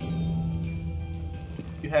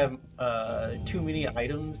you have too many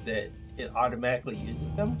items that it automatically uses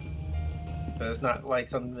them. So it's not like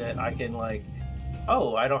something that I can like,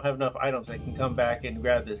 oh, I don't have enough items, I can come back and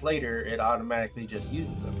grab this later. It automatically just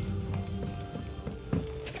uses them.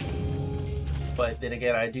 But then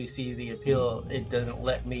again, I do see the appeal. It doesn't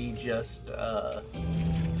let me just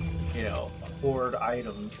you know, hoard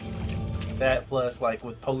items. That plus, like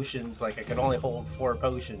with potions, like I can only hold 4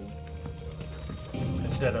 potions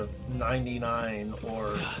instead of 99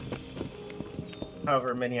 or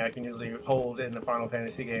however many I can usually hold in the Final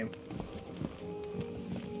Fantasy game.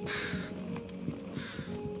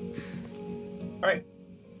 Alright,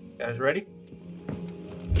 guys ready?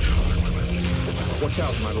 Watch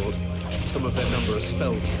out, my lord. Some of their number are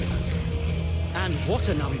spell slingers. And what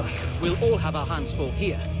a number! We'll all have our hands full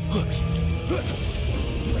here.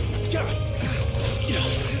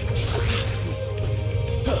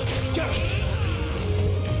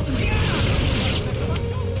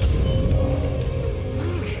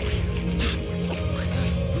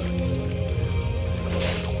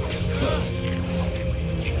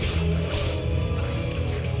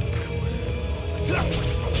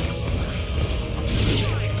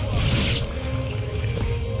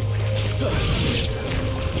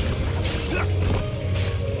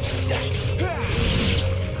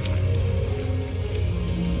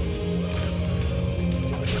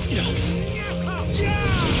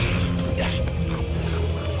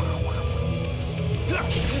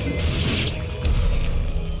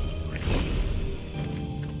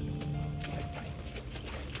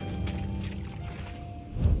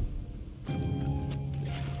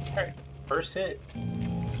 Alright, first hit.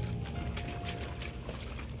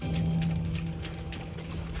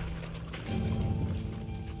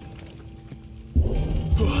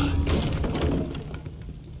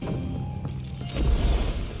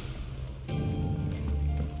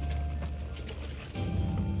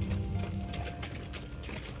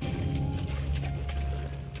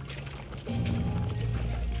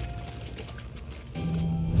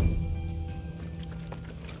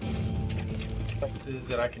 Places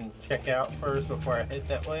that I can check out first before I hit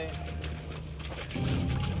that way.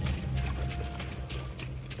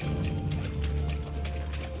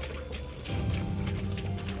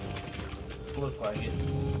 Look like it.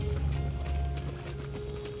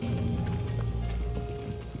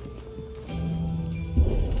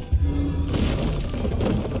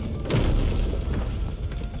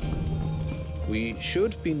 We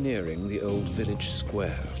should be nearing the old village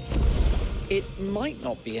square. It might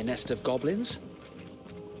not be a nest of goblins.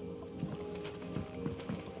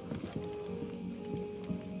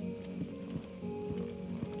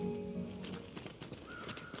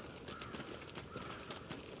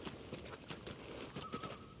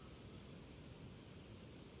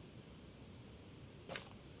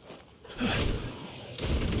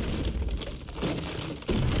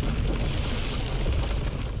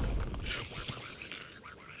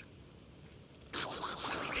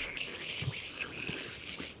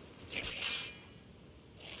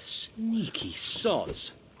 Sneaky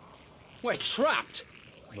sods. We're trapped.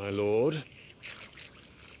 My lord,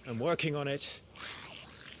 I'm working on it.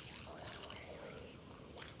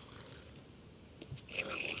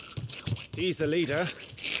 He's the leader.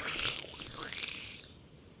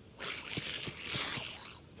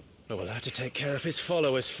 But we'll have to take care of his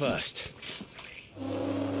followers first.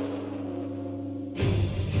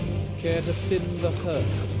 Care to thin the herd?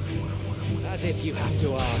 As if you have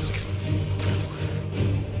to ask.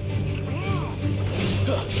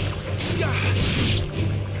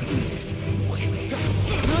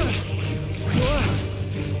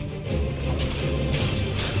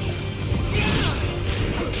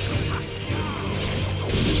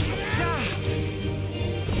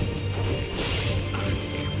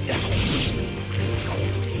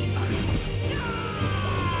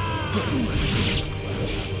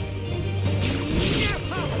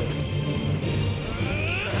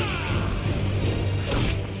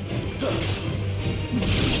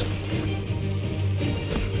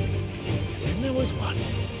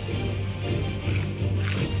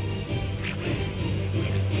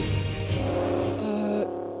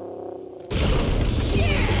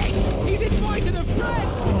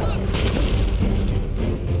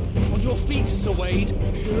 Sir Wade.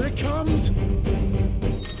 Here it comes!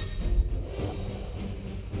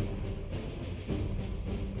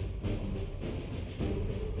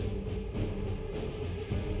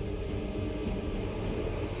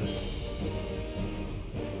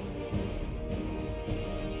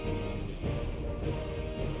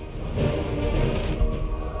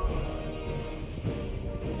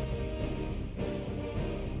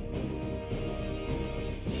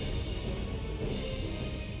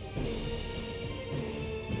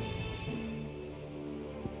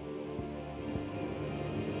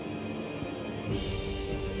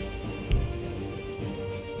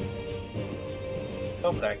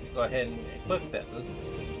 Oh, but I can go ahead and equip those.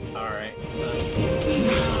 Alright.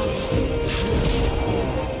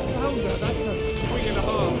 Founder, that's a swing and a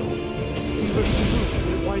half. Even if you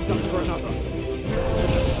move, it winds up for another. You don't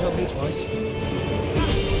have to tell me twice.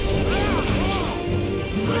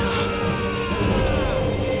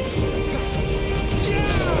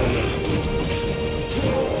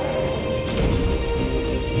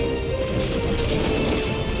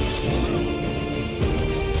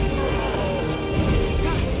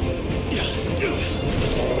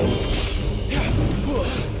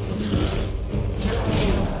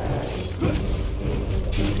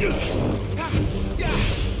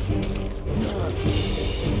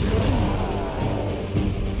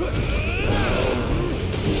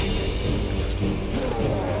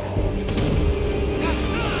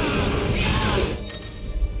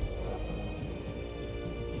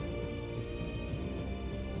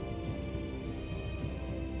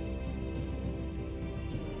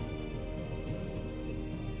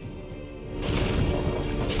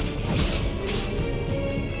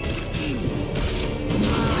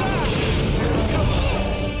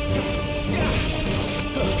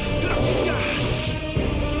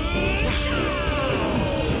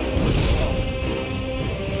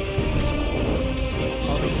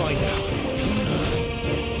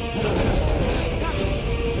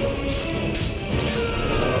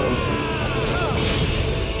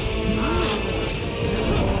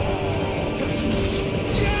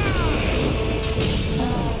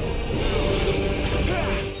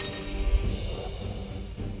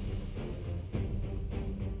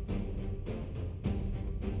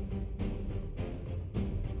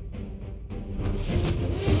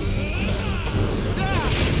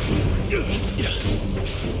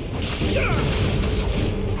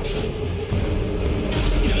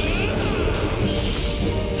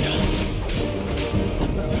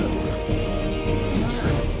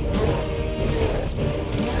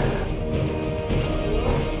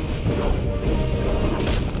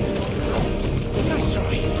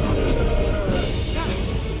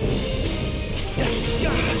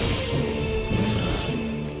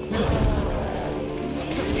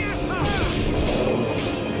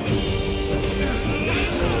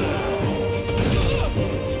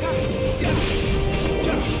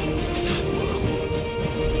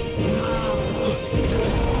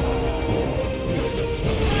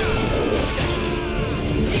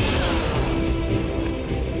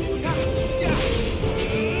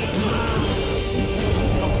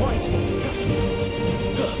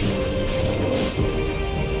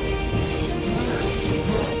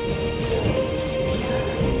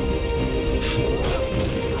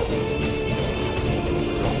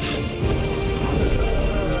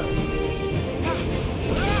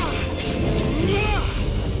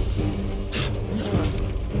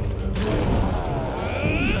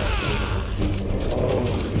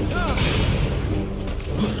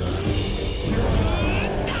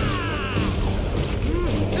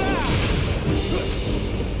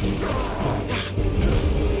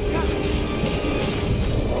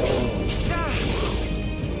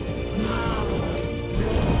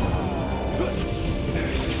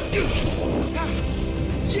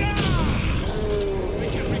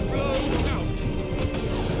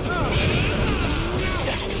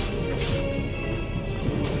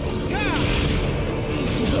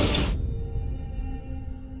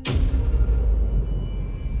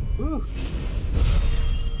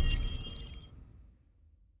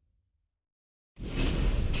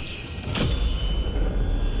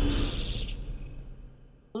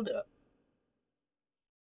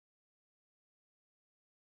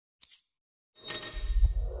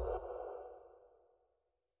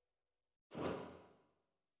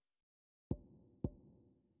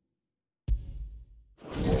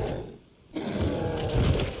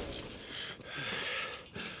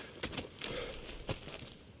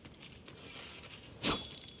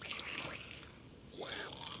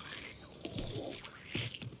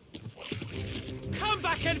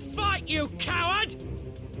 You coward!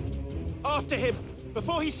 After him,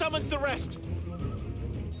 before he summons the rest!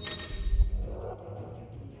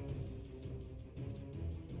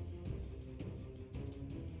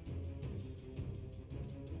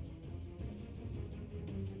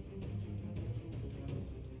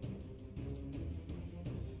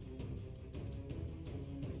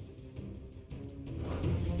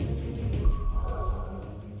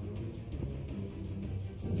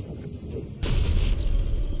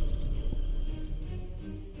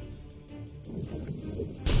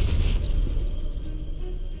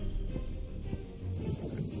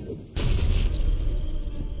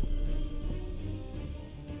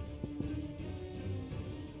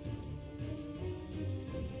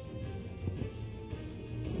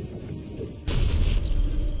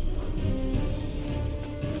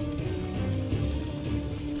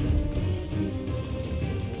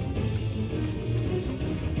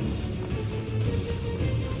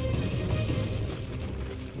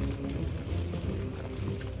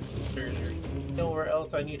 there's nowhere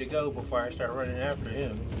else I need to go before I start running after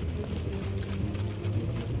him.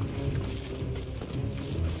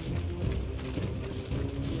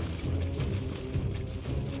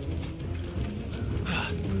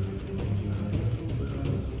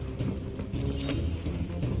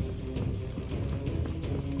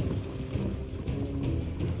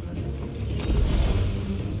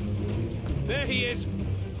 There he is!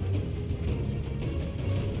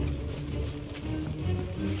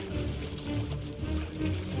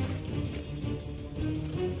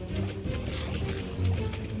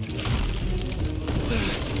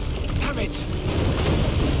 Damn it!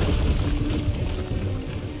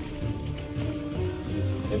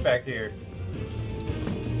 Get back here.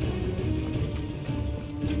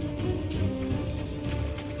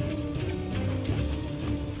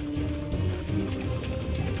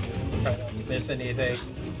 Try not to miss anything.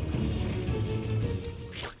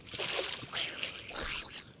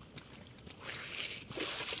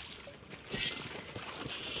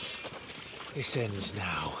 This ends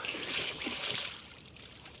now.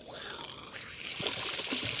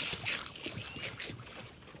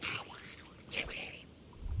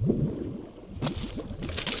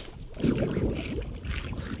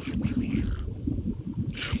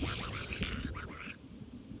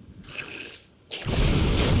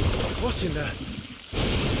 What's in there?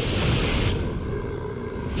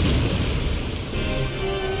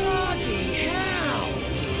 Bloody hell!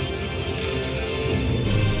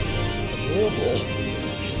 A warble?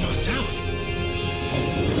 It's not south.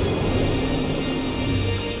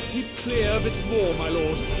 Keep clear of its maw, my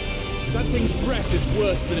lord. That thing's breath is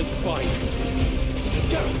worse than its bite.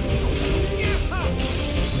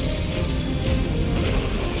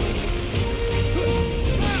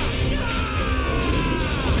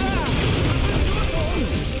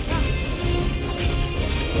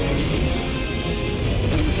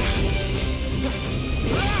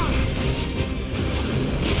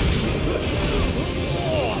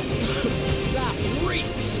 That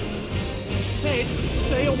reeks! I said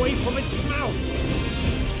stay away from its mouth!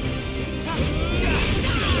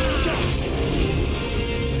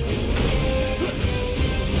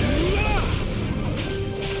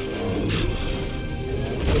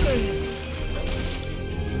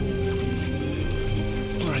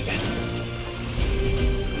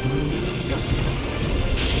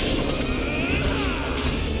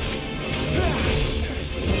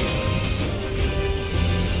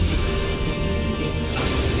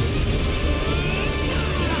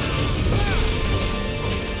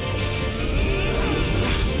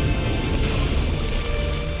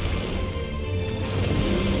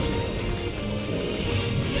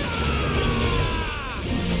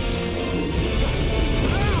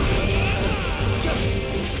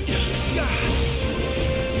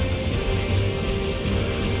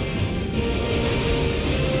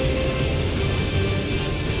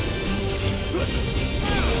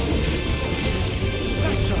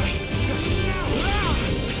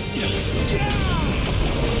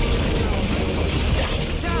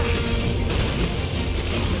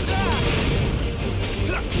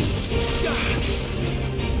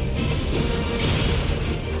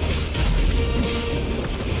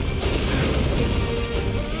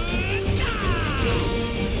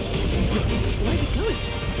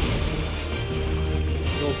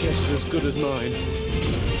 Good as mine.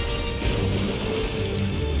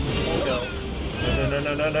 Oh no.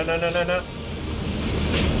 No.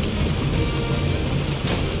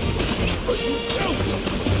 You don't!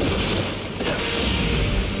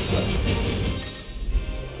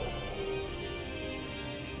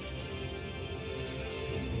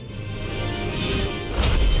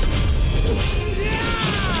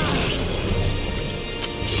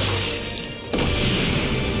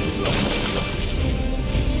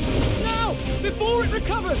 Before it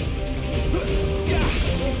recovers!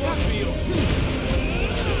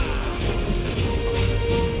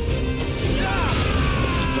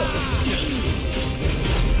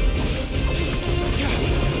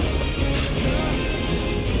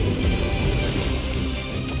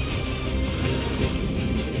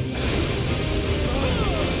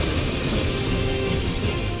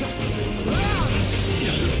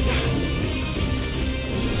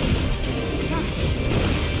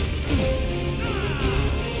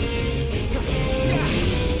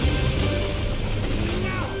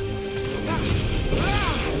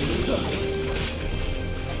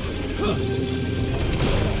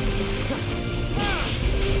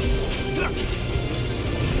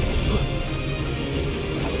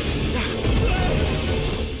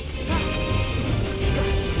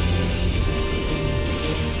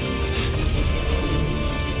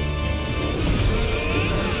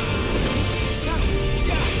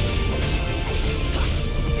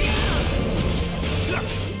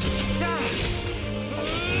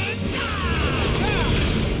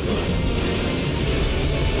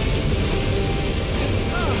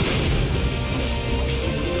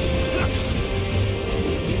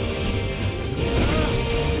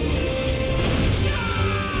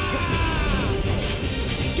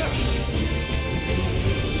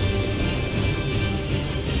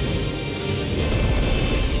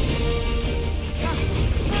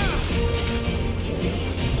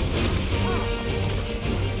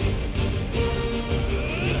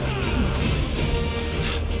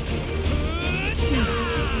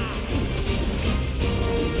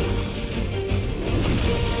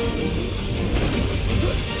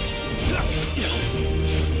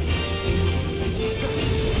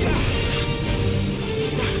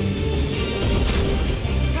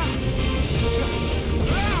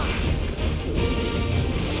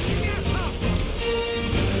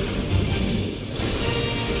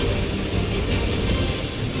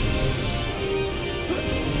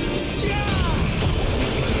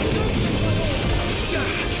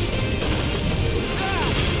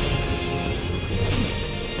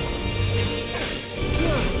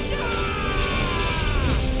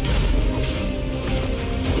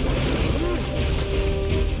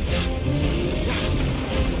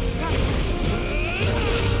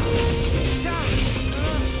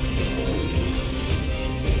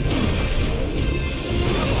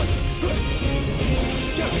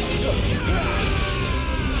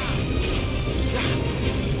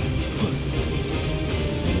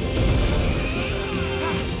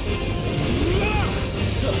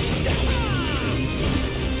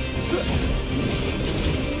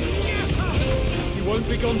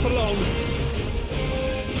 be gone for long.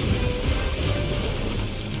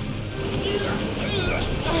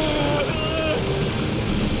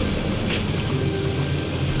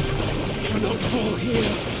 Cannot fall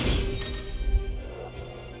here.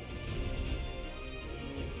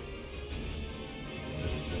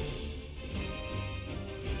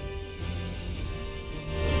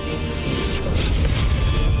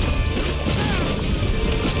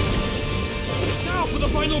 Now for the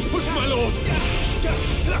final push, my lord!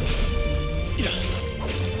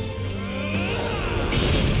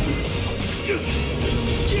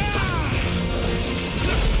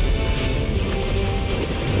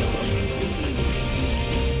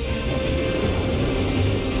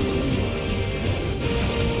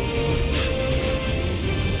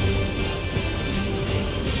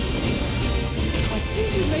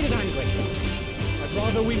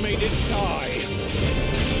 We made it die.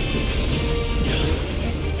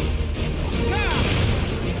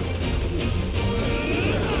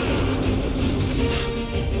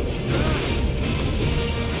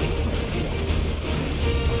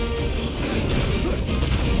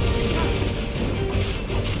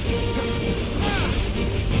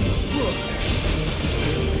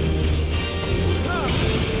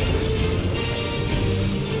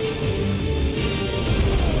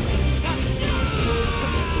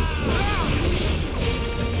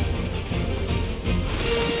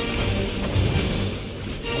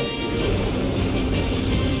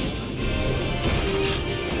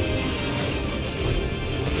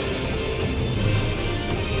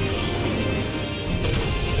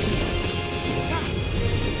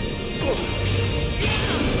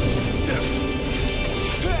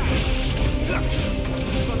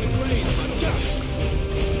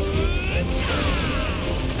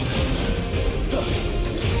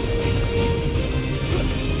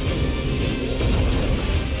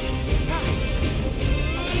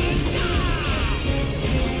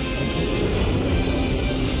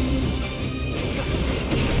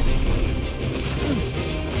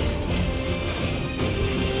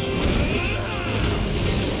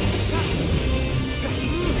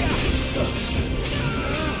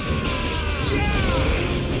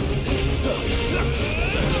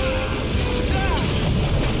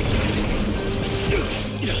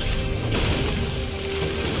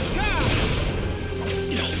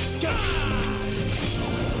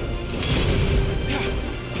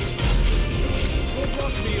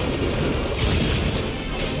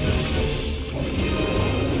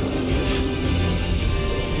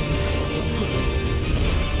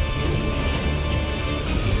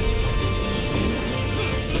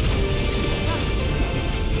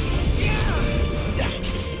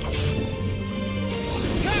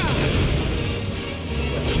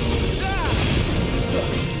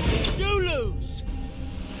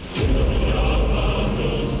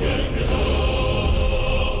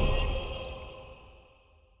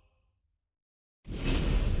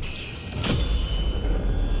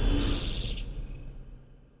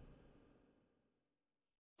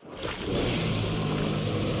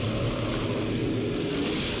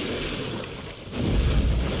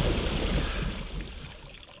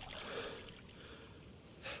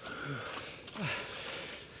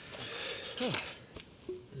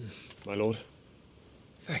 My lord.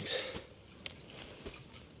 Thanks.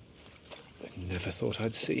 I never thought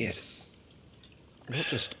I'd see it. Not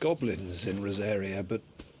just goblins in Rosaria, but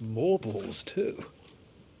morbals too.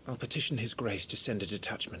 I'll petition His Grace to send a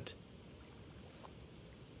detachment.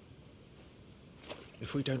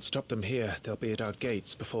 If we don't stop them here, they'll be at our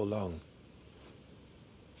gates before long.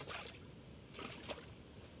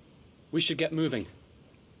 We should get moving.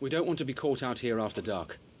 We don't want to be caught out here after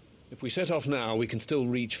dark. If we set off now, we can still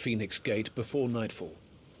reach Phoenix Gate before nightfall.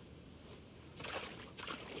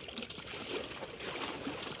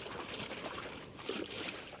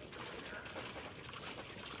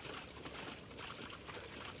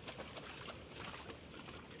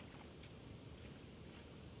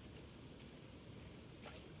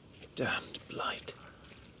 Damned Blight.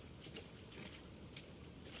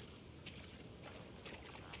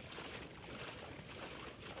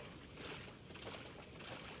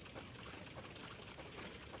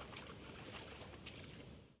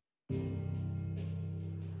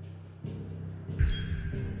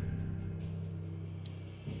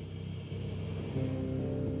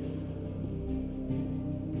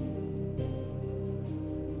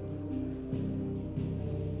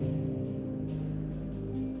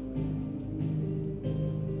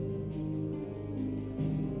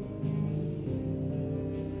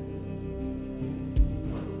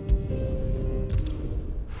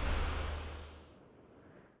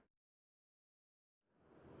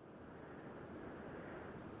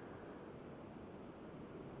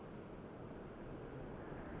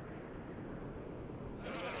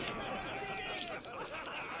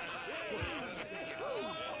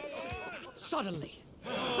 suddenly,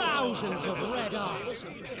 thousands of red eyes.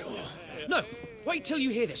 No, wait till you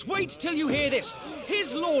hear this. Wait till you hear this.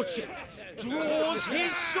 His lordship draws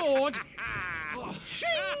his sword.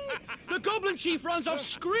 The goblin chief runs off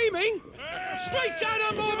screaming, straight down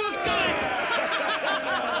a Morble's gullet.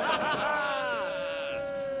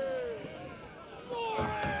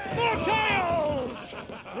 More tales!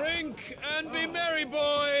 Drink and be merry,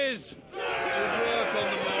 boys! Good work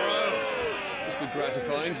on the morrow. Must be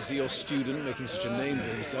gratifying to see your student making such a name for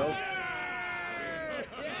himself.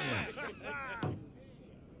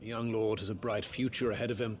 The young lord has a bright future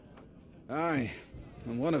ahead of him. Aye,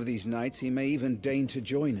 and one of these nights he may even deign to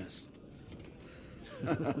join us.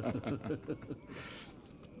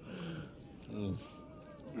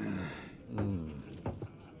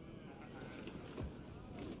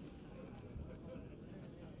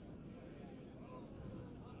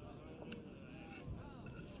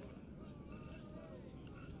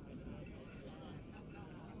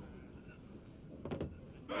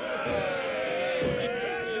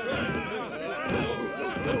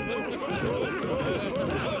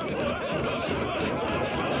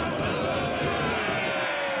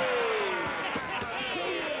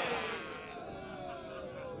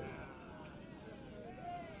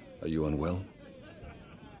 Are you unwell?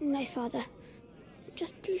 No, Father.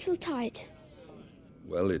 Just a little tired.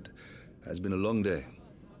 Well, it has been a long day.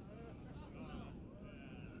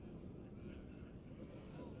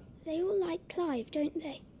 They all like Clive, don't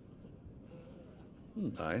they?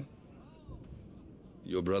 Aye.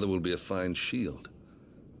 Your brother will be a fine shield.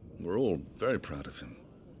 We're all very proud of him.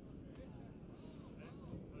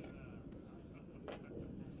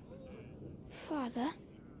 Father?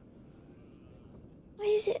 Why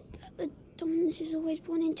is it that the dominance is always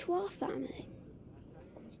born into our family?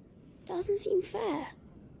 Doesn't seem fair.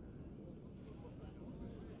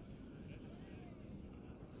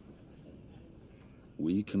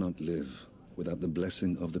 We cannot live without the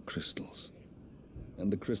blessing of the crystals.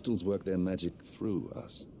 And the crystals work their magic through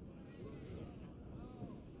us.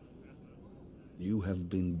 You have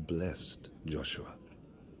been blessed, Joshua.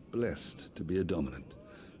 Blessed to be a dominant,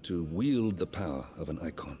 to wield the power of an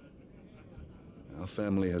Eikon. Our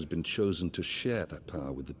family has been chosen to share that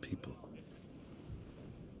power with the people.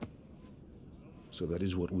 So that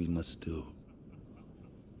is what we must do.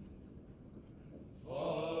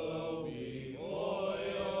 Follow me,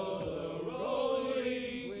 oil the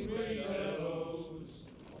rolling green meadows.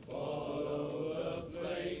 Follow the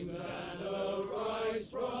flames and arise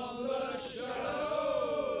from the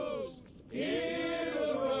shadows. Hear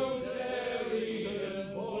the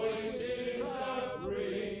Rosarian voices that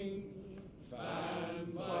ring.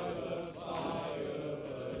 Fanned by the fire,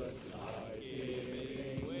 birds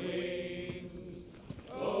life-giving wings.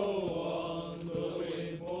 Go on the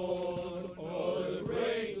wind-born o'er the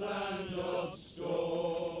great land of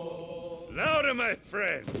storm. Louder, my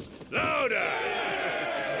friends! Louder!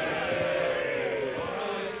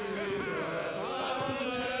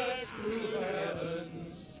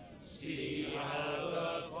 See how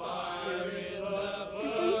the fire in the I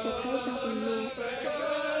don't suppose I'll be missed.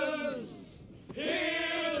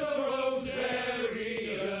 Hear the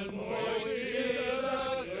Rosarian voices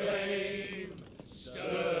acclaim,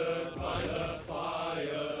 stirred by the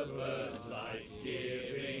fire, birds'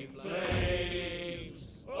 life-giving flames.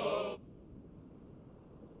 Oh.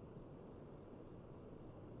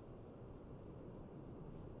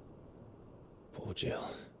 Poor Jill.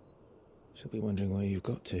 She'll be wondering where you've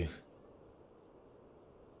got to.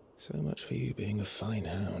 So much for you being a fine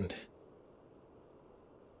hound.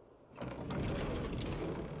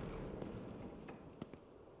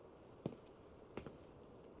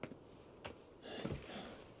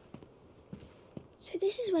 So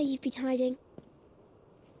this is where you've been hiding.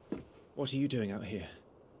 What are you doing out here?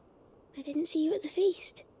 I didn't see you at the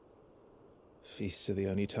feast. Feasts are the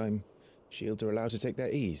only time shields are allowed to take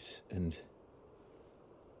their ease, and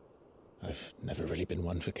I've never really been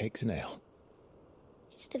one for cakes and ale.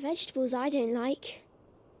 It's the vegetables I don't like.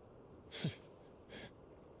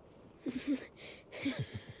 I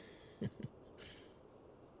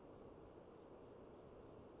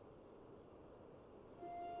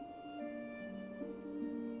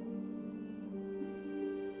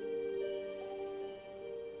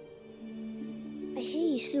hear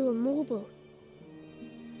you slew a Morble.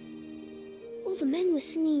 All the men were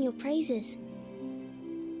singing your praises.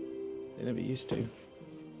 They never used to.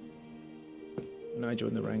 When I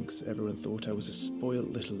joined the ranks, everyone thought I was a spoilt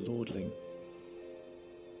little lordling.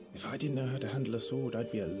 If I didn't know how to handle a sword,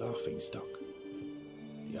 I'd be a laughingstock.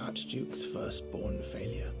 The Archduke's firstborn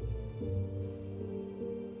failure.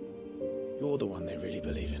 You're the one they really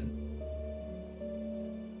believe in.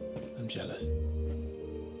 I'm jealous.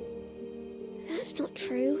 That's not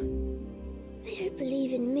true. They don't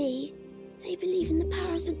believe in me. They believe in the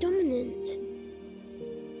power of the dominant.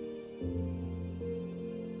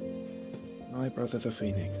 My brother the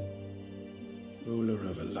Phoenix, ruler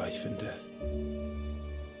over life and death.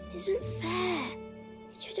 It isn't fair.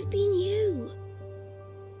 It should have been you.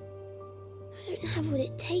 I don't have what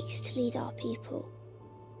it takes to lead our people.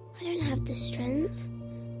 I don't have the strength.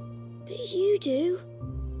 But you do.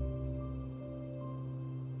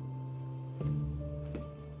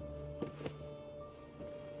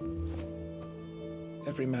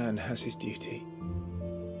 Every man has his duty.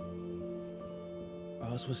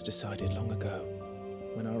 Ours was decided long ago,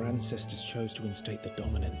 when our ancestors chose to instate the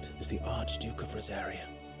dominant as the Archduke of Rosaria.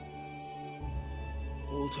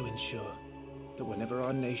 All to ensure that whenever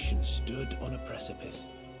our nation stood on a precipice,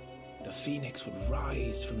 the Phoenix would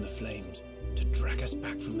rise from the flames to drag us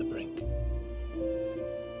back from the brink.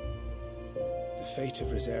 The fate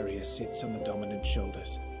of Rosaria sits on the dominant's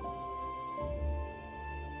shoulders.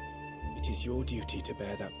 It is your duty to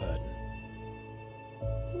bear that burden.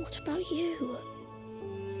 What about you?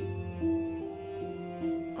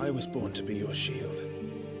 I was born to be your shield.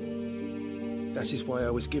 That is why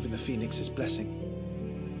I was given the Phoenix's blessing.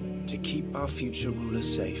 To keep our future rulers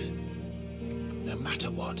safe. No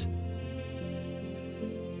matter what.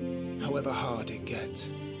 However hard it gets.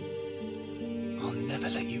 I'll never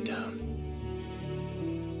let you down.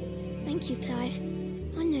 Thank you, Clive.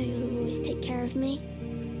 I know you'll always take care of me.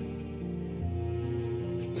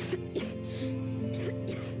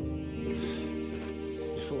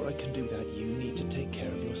 Before I can do that, you need to take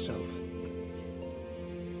care of yourself.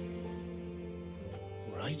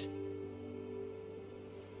 Right?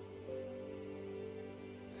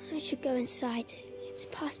 I should go inside. It's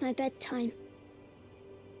past my bedtime.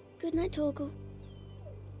 Good night, Torgal.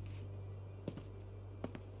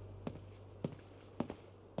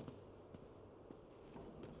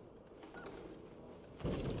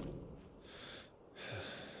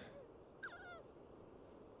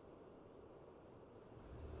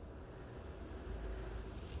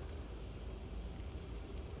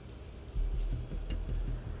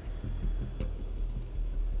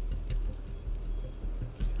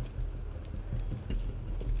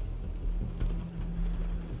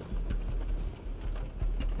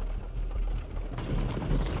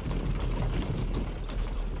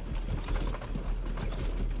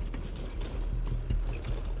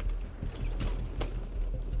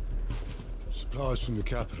 Supplies from the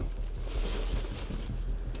capital.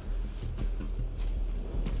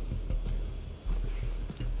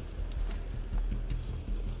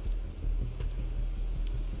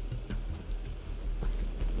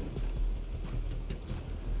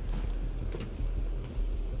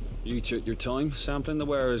 You took your time sampling the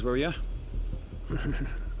wares, were you?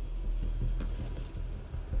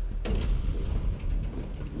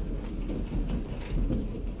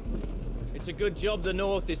 It's a good job the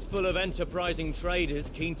North is full of enterprising traders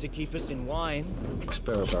keen to keep us in wine.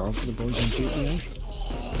 Spare a barrel for the boys on duty, eh?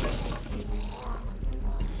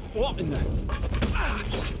 What in the...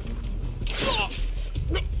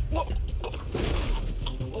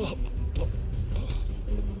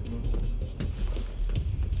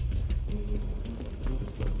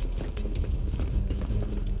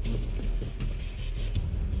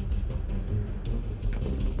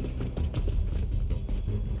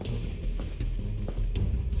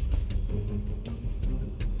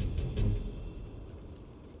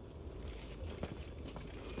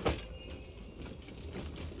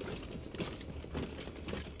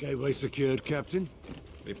 Gateway secured, Captain.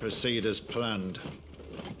 We proceed as planned.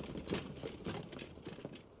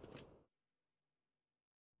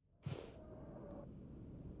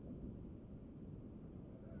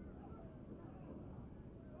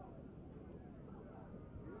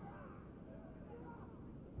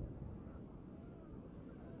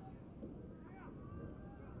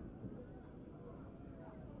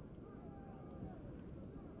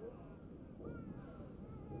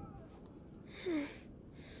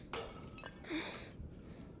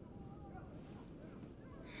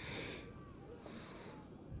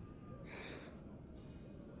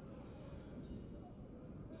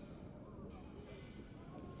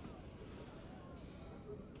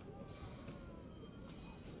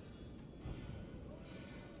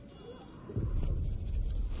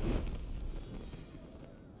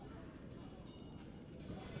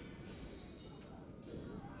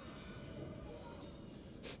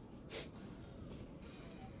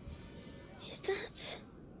 That?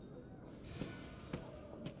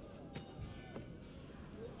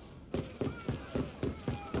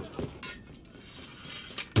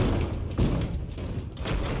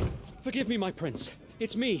 Forgive me, my prince.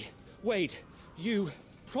 It's me, Wade. You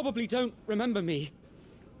probably don't remember me.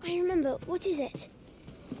 I remember. What is it?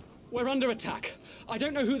 We're under attack. I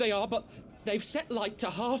don't know who they are, but they've set light to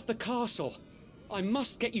half the castle. I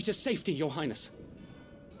must get you to safety, Your Highness.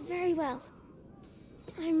 Very well.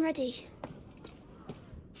 I'm ready.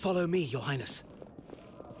 Follow me, Your Highness.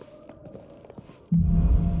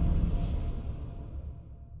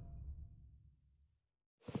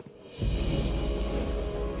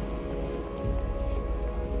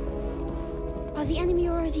 Are the enemy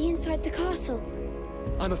already inside the castle?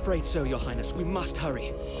 I'm afraid so, Your Highness. We must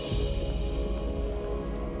hurry.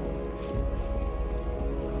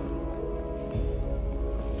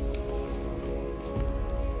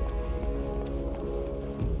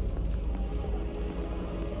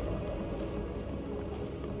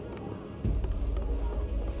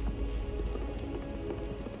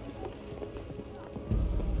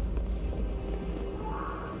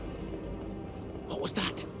 What was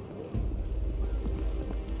that?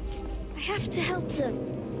 I have to help them.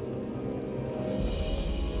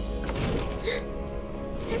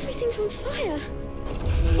 Everything's on fire.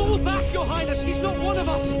 Fall back, Your Highness! He's not one of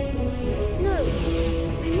us! No,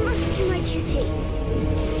 I must do my duty.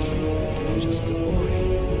 I'm just a boy.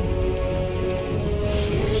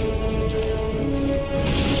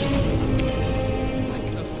 Thank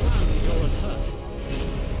the fan you're unhurt.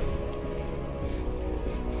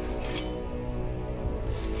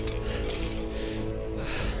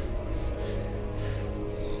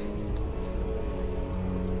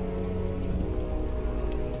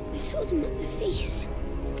 I saw them at the feast.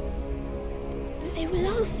 But they were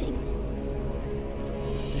laughing.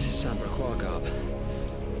 This is Sambra Quargarb.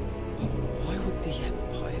 But why would the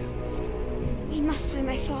Empire... We must find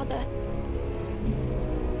my father.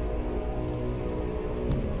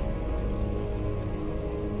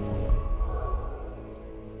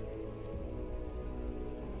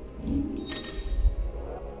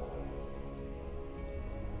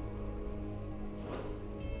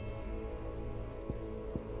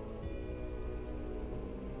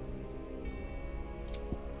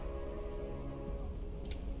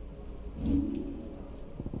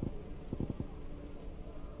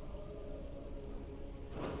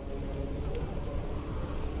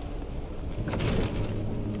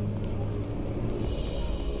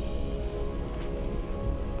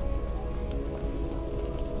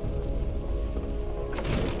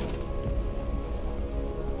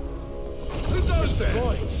 Who does this?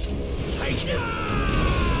 Boy, take him!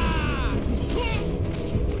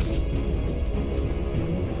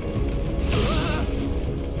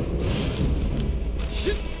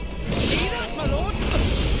 See that, my lord?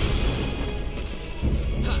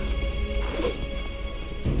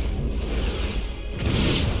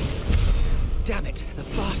 Damn it, the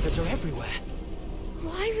bastards are everywhere.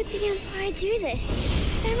 Why would the Empire do this?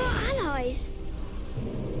 They're our allies.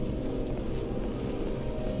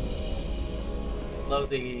 Love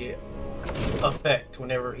the effect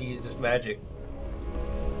whenever he uses magic.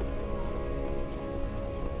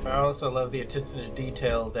 I also love the attention to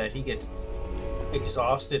detail that he gets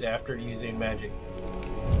exhausted after using magic.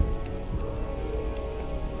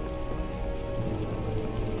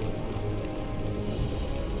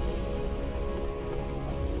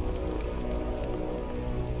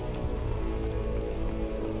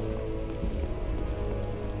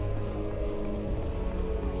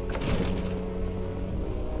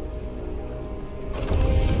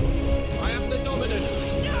 I have the dominant.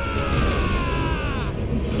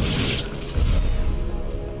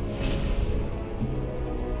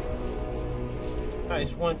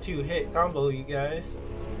 Nice 1-2 hit combo, you guys.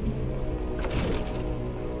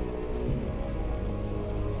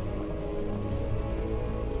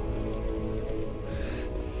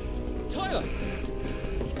 Tyler!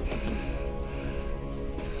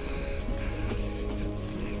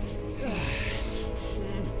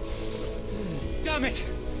 Damn it!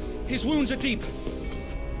 His wounds are deep.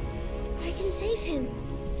 I can save him.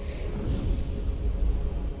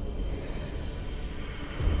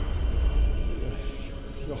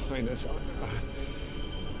 Your Highness,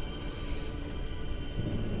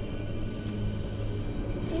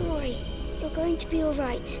 Don't worry. You're going to be all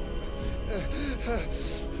right.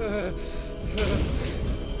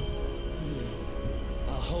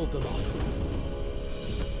 I'll hold them off.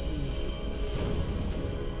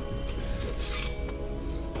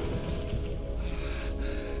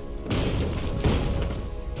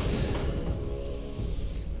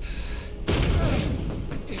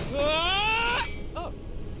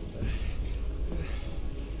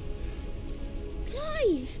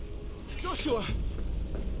 Clive! Joshua!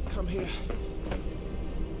 Come here.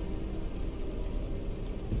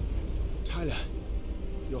 Tyler,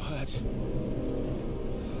 you're hurt.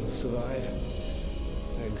 I'll survive,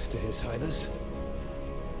 thanks to His Highness.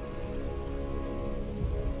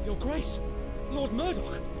 Your Grace, Lord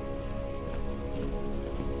Murdoch.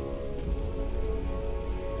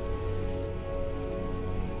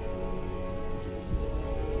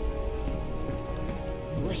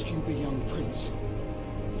 You rescued the young prince.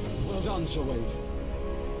 Well done, Sir Wade.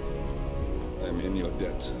 I'm in your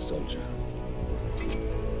debt, soldier.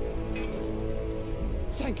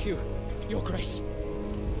 Thank you, Your Grace.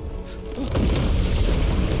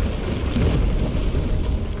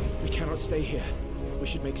 We cannot stay here. We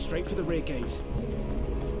should make straight for the rear gate.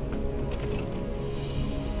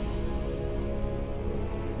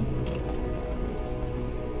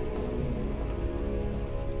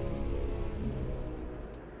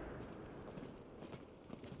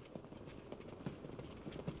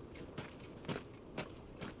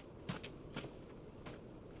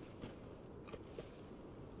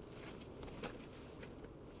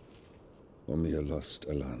 Omir lost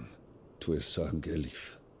Alan, Tuisa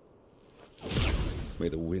Gelif. May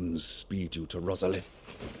the winds speed you to Rosalind.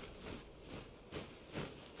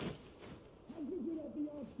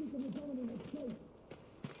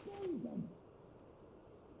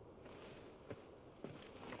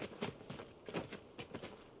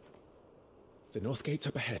 The north gate's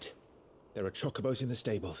up ahead. There are chocobos in the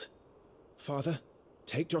stables. Father,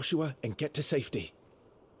 take Joshua and get to safety.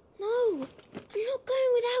 No, I'm not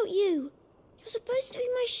going without you. You're supposed to be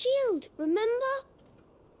my shield, remember?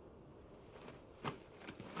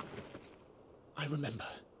 I remember,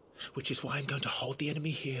 which is why I'm going to hold the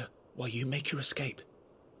enemy here while you make your escape.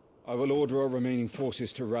 I will order our remaining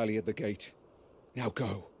forces to rally at the gate. Now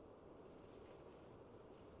go.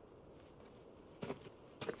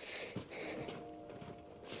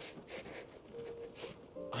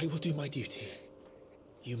 I will do my duty.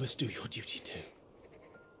 You must do your duty too.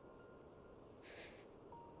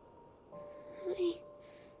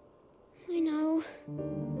 I know.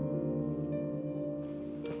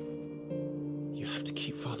 You have to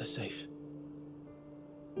keep Father safe.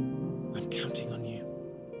 I'm counting on you,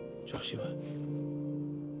 Joshua.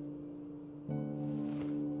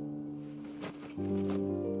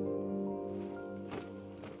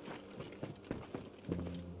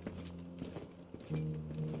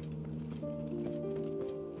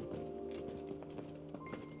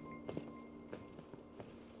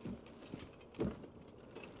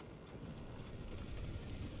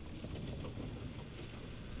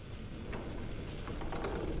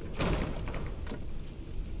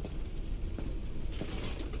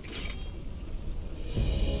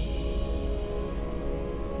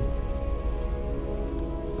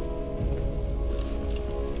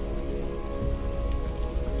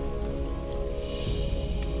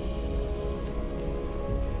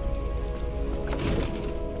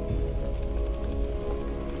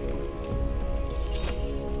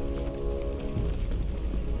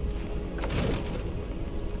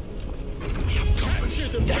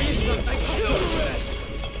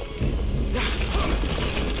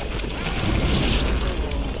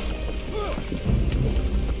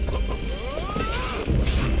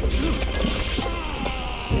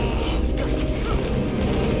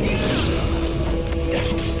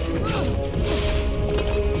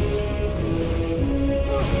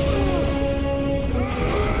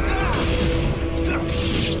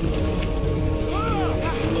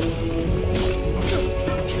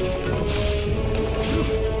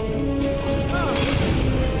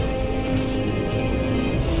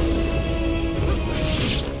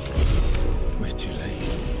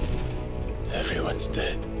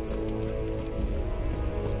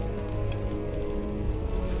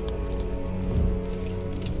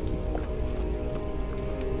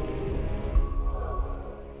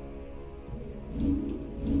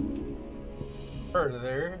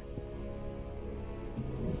 Further.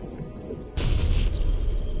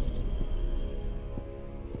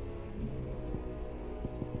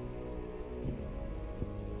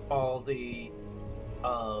 All the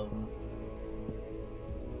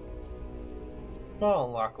small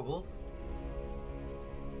unlockables.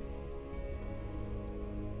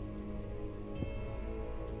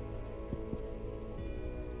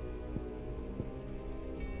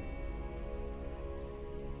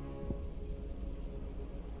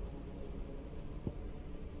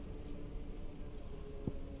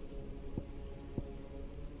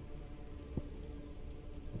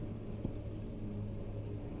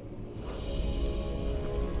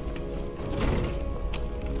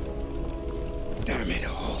 Damn it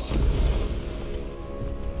all.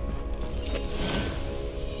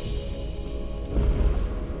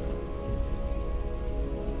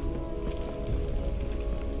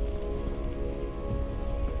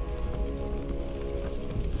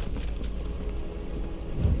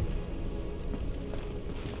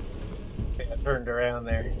 turned around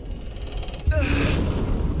there.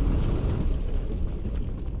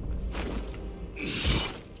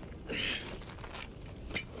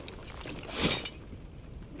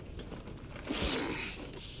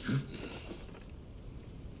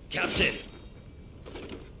 Captain!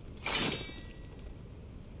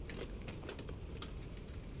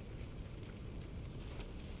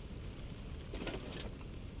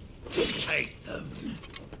 Take them.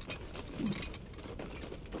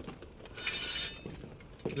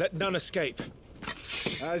 Let none escape.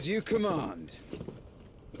 As you command.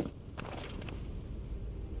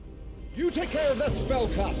 You take care of that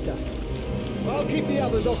spellcaster. I'll keep the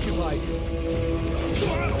others occupied.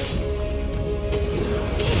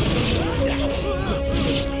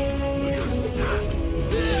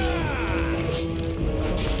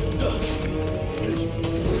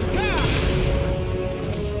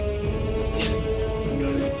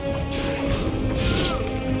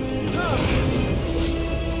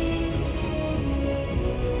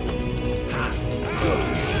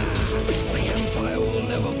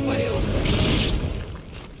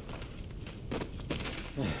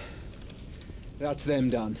 That's them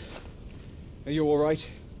done. Are you all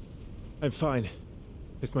right? I'm fine.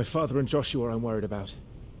 It's my father and Joshua I'm worried about.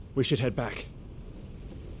 We should head back.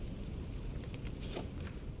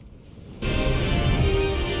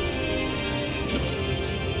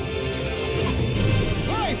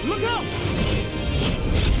 Clive, look out!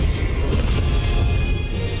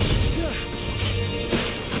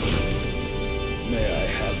 May I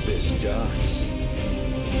have this dance?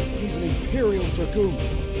 He's an Imperial Dragoon.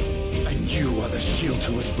 And you are the shield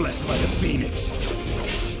who was blessed by the Phoenix.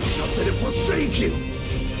 Not that it will save you.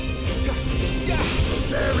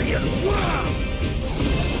 Bavarian worm!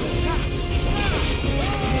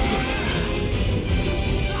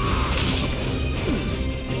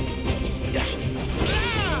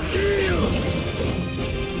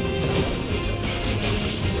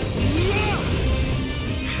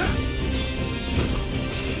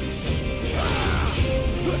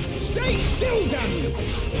 Stay still, damn you!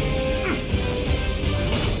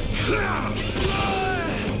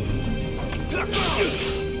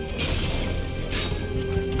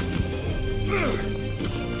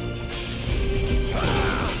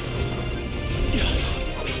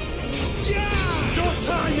 Your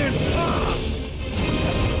time is past!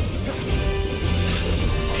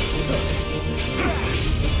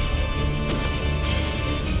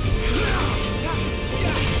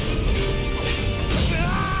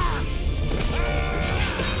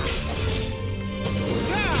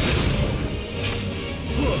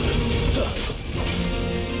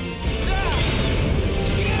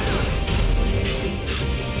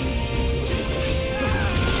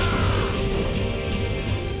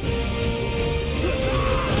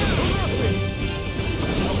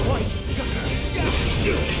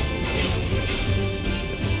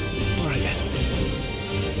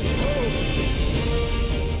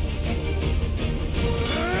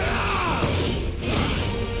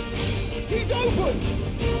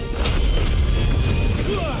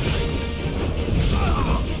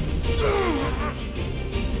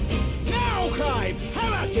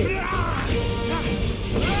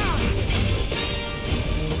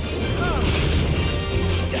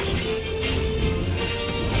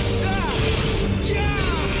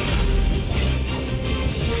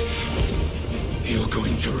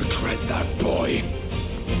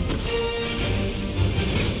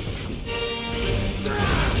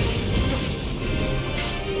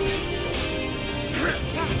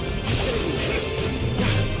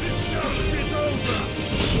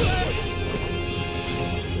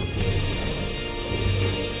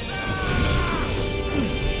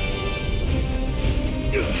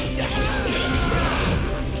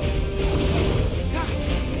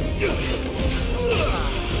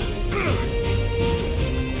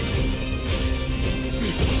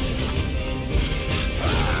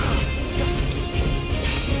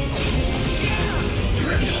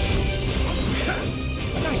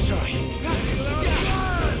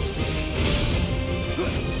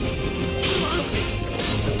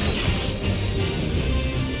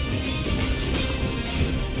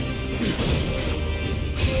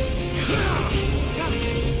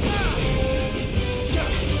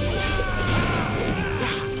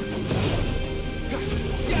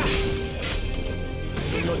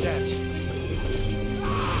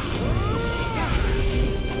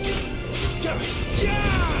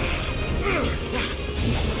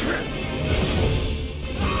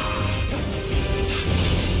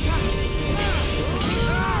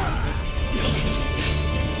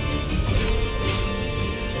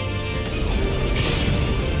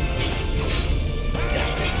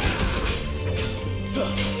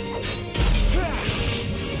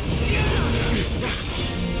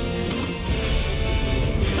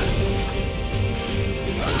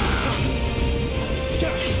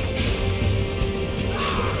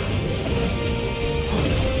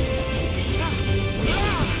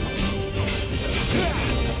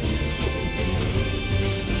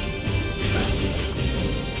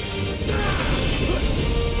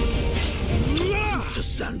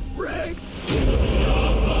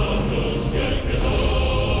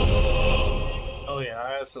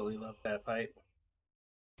 absolutely love that fight.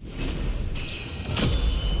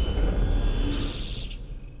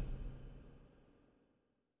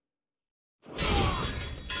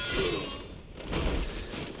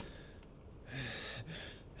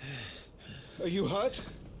 Are you hurt?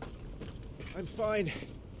 I'm fine.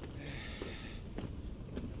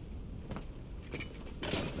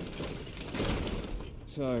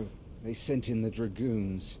 So, they sent in the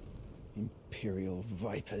Dragoons. Imperial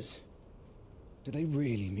vipers. Do they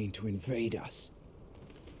really mean to invade us?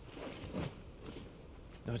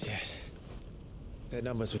 Not yet. Their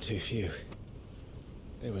numbers were too few.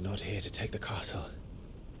 They were not here to take the castle.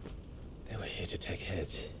 They were here to take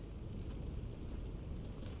heads.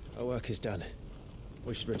 Our work is done.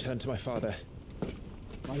 We should return to my father.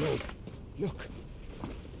 My lord, look.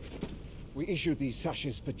 We issued these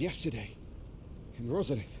sashes but yesterday. In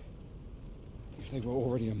Rosalith. If they were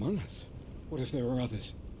already among us, what if there were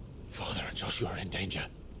others? Father and Joshua are in danger.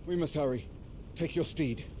 We must hurry. Take your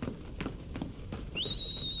steed.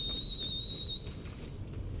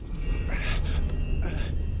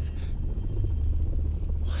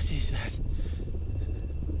 What is that?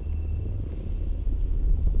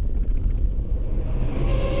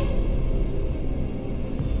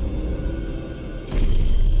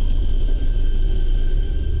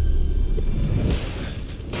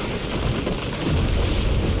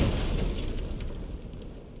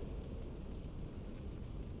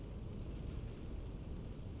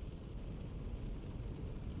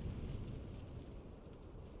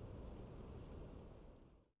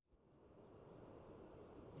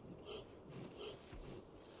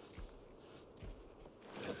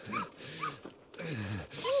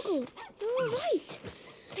 Uncle, you're all right.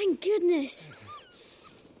 Thank goodness.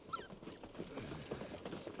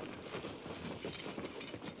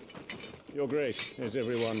 Your Grace, is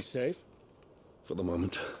everyone safe? For the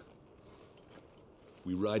moment.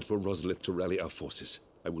 We ride for Rosalith to rally our forces.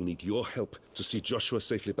 I will need your help to see Joshua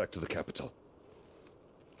safely back to the capital.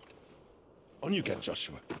 On you get,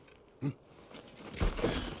 Joshua.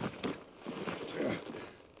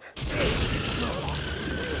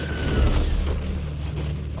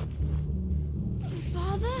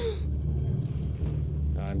 Father?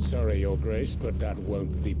 I'm sorry, Your Grace, but that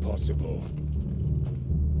won't be possible.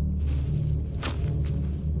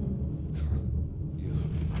 You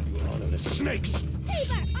honorless snakes! Stay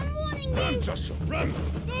back! I'm warning you! Run, Joshua, run!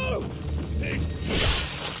 No! Pig!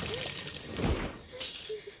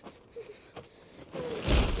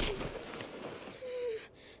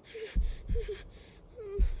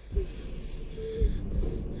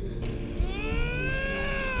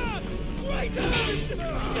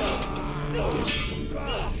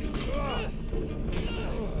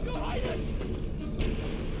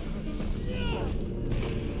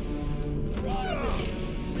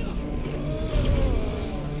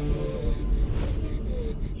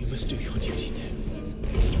 You must do your duty too.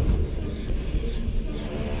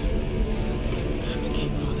 You have to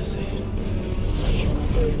keep Father safe.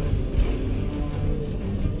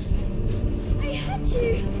 I had to.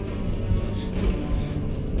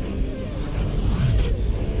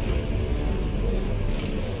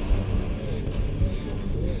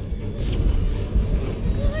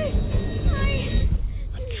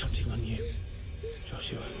 I'm counting on you,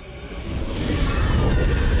 Joshua.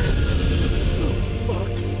 Oh,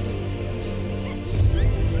 fuck.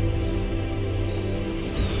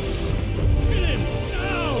 Kill him!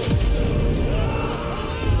 Now!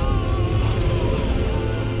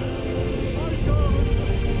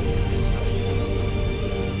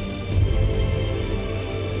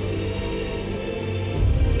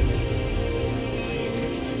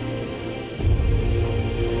 Phoenix.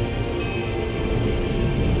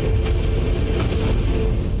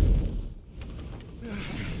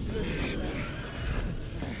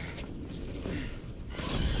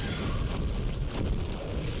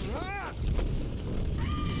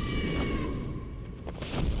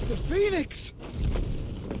 The Phoenix!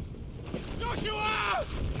 Joshua!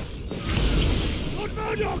 Lord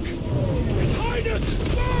Murdoch! His Highness!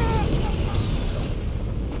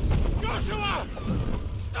 Joshua!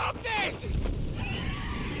 Stop this!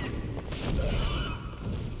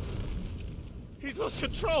 He's lost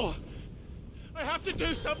control! I have to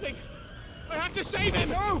do something! I have to save him!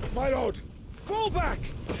 No, my lord! Fall back!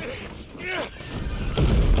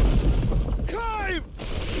 Clive!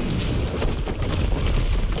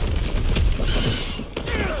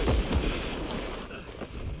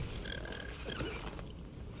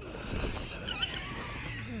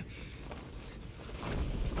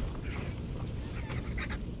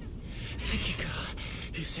 Thank you, girl.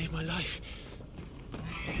 You saved my life.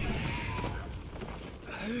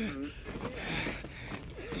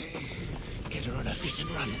 her feet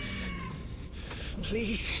and run.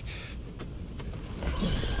 Please.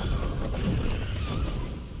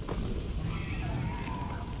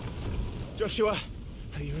 Joshua,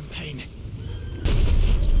 are you in pain?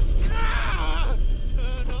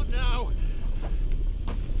 Not now.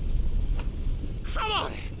 Come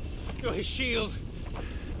on! You're his shield.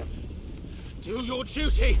 Do your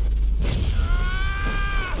duty.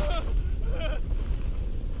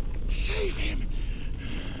 Save him.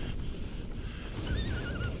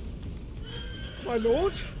 My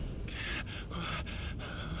lord?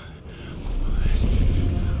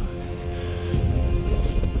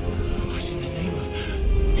 What in the name of...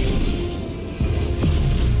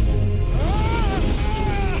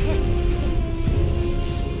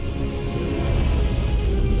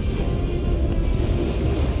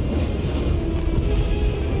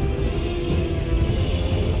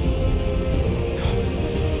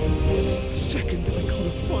 Second icon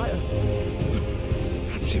of fire.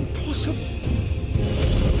 That's impossible.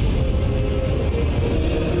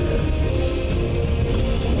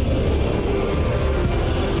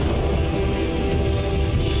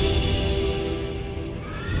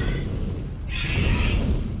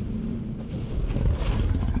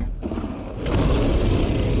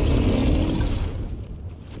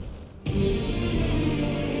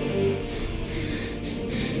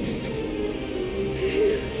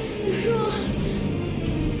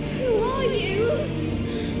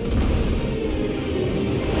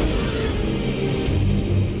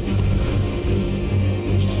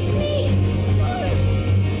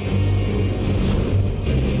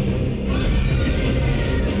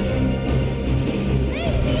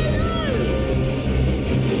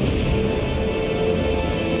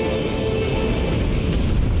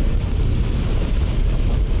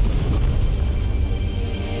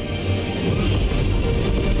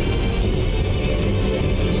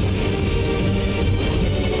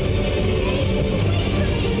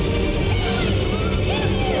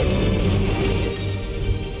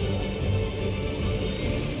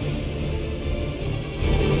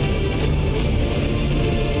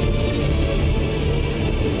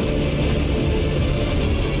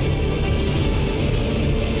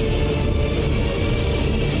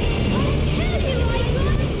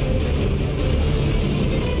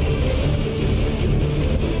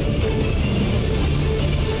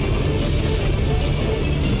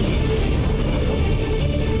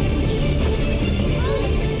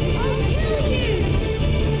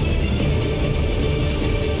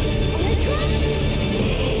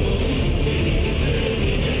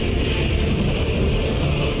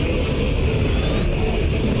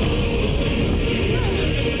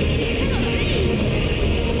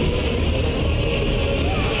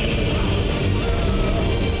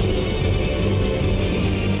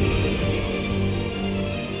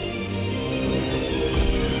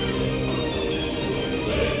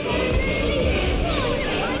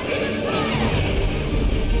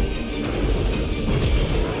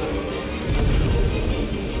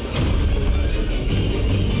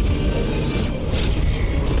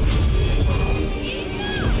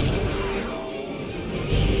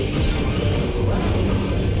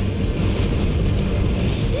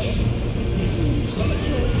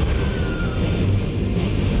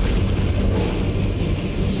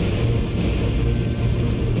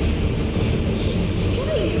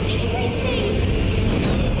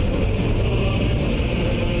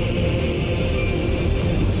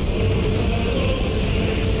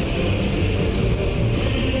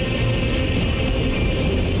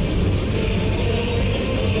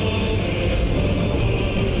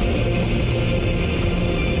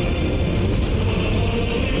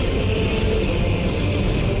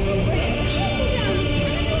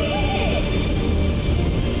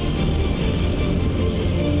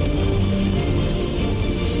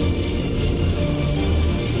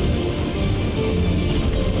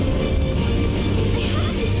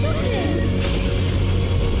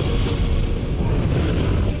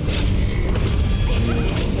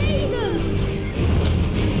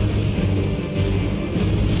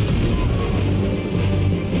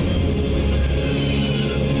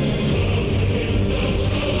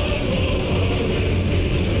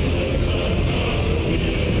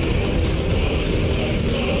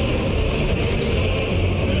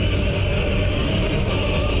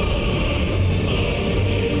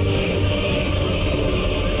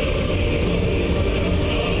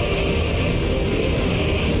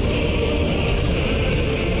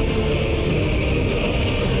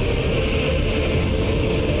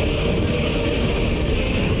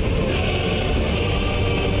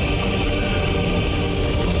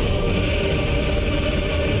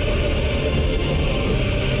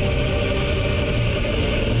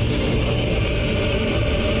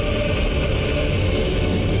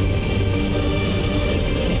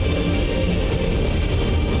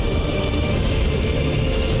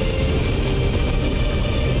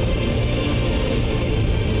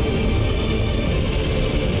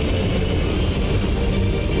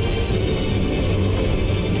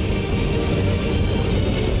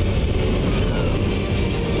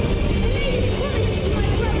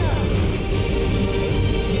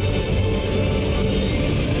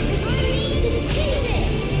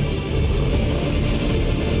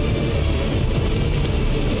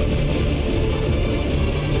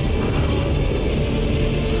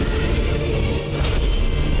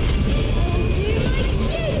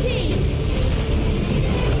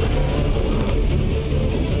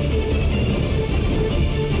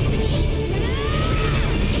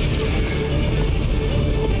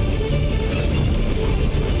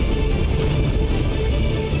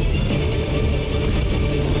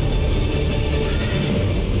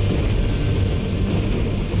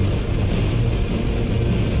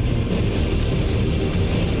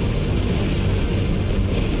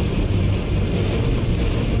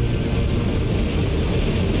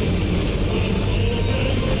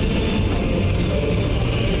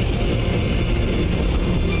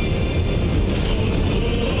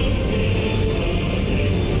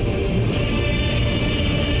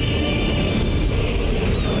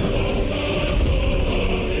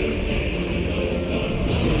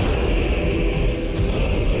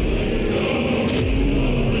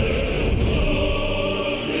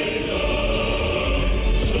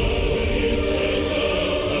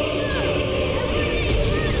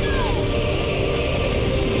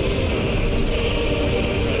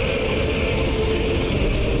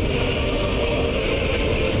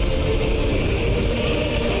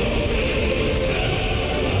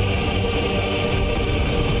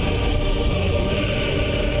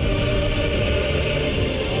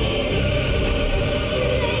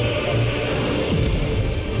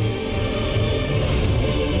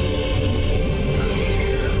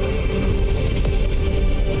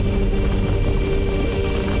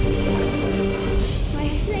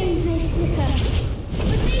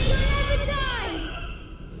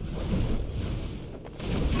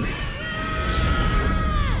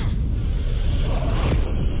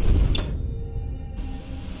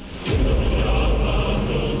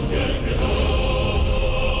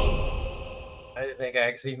 I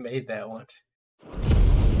actually made that one.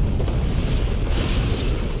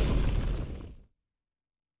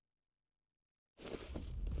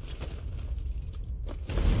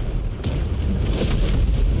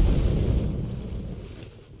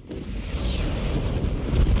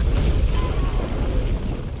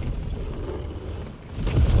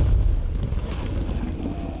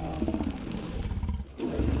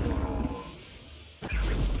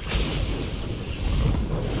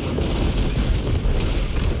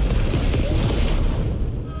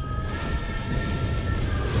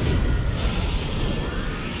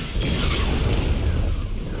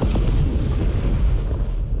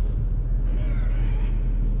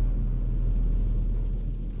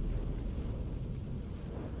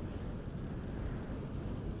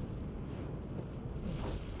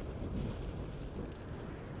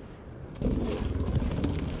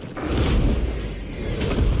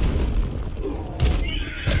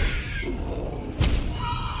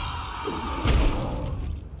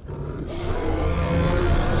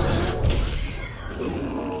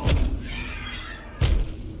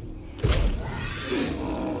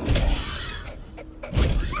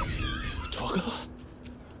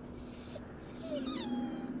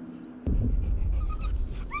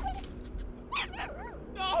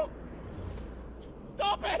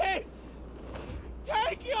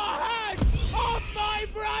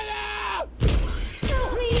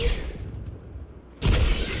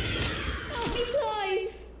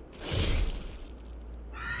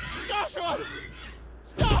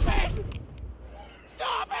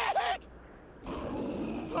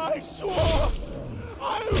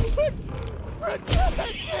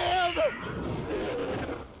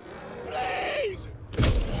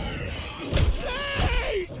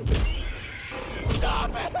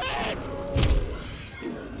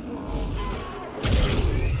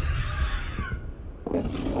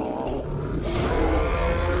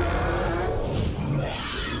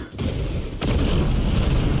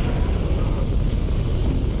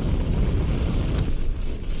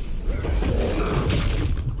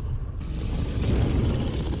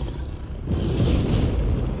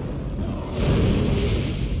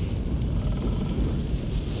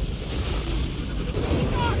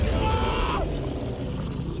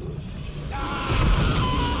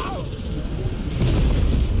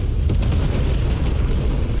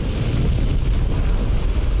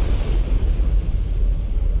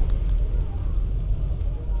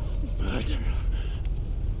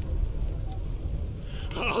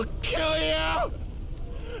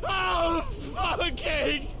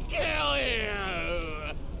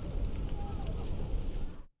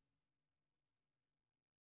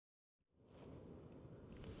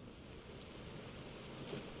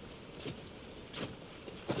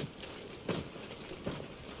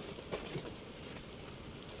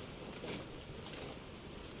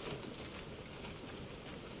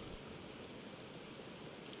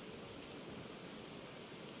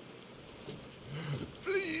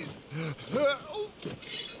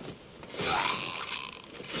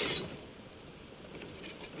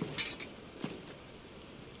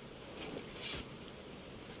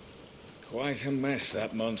 Quite a mess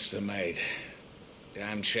that monster made.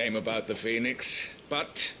 Damn shame about the Phoenix,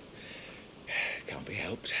 but can't be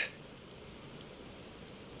helped.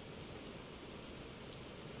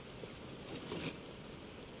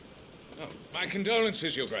 Oh, my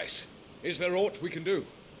condolences, Your Grace. Is there aught we can do?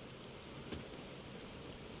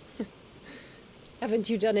 Haven't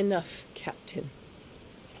you done enough, Captain?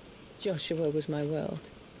 Joshua was my world,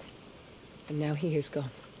 and now he is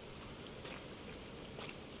gone.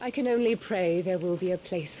 I can only pray there will be a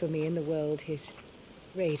place for me in the world his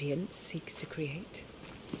radiance seeks to create.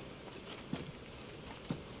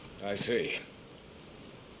 I see.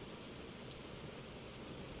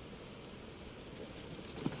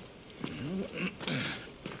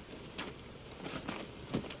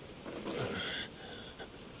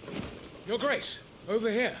 Your Grace, over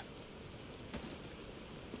here.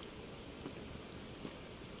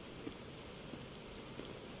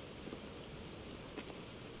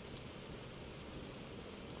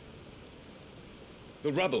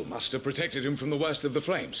 The rubble must have protected him from the worst of the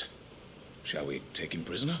flames. Shall we take him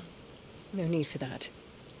prisoner? No need for that.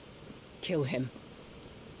 Kill him.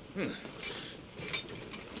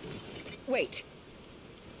 Wait.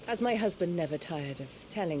 As my husband never tired of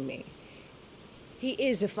telling me, he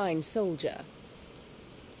is a fine soldier.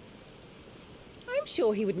 I'm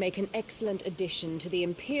sure he would make an excellent addition to the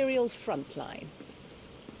Imperial front line.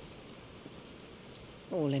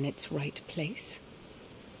 All in its right place.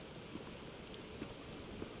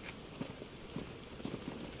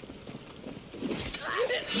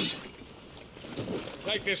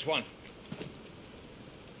 Take this one.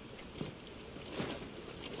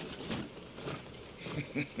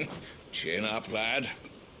 Chin up, lad.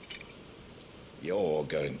 You're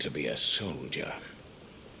going to be a soldier.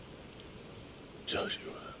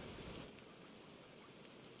 Joshua.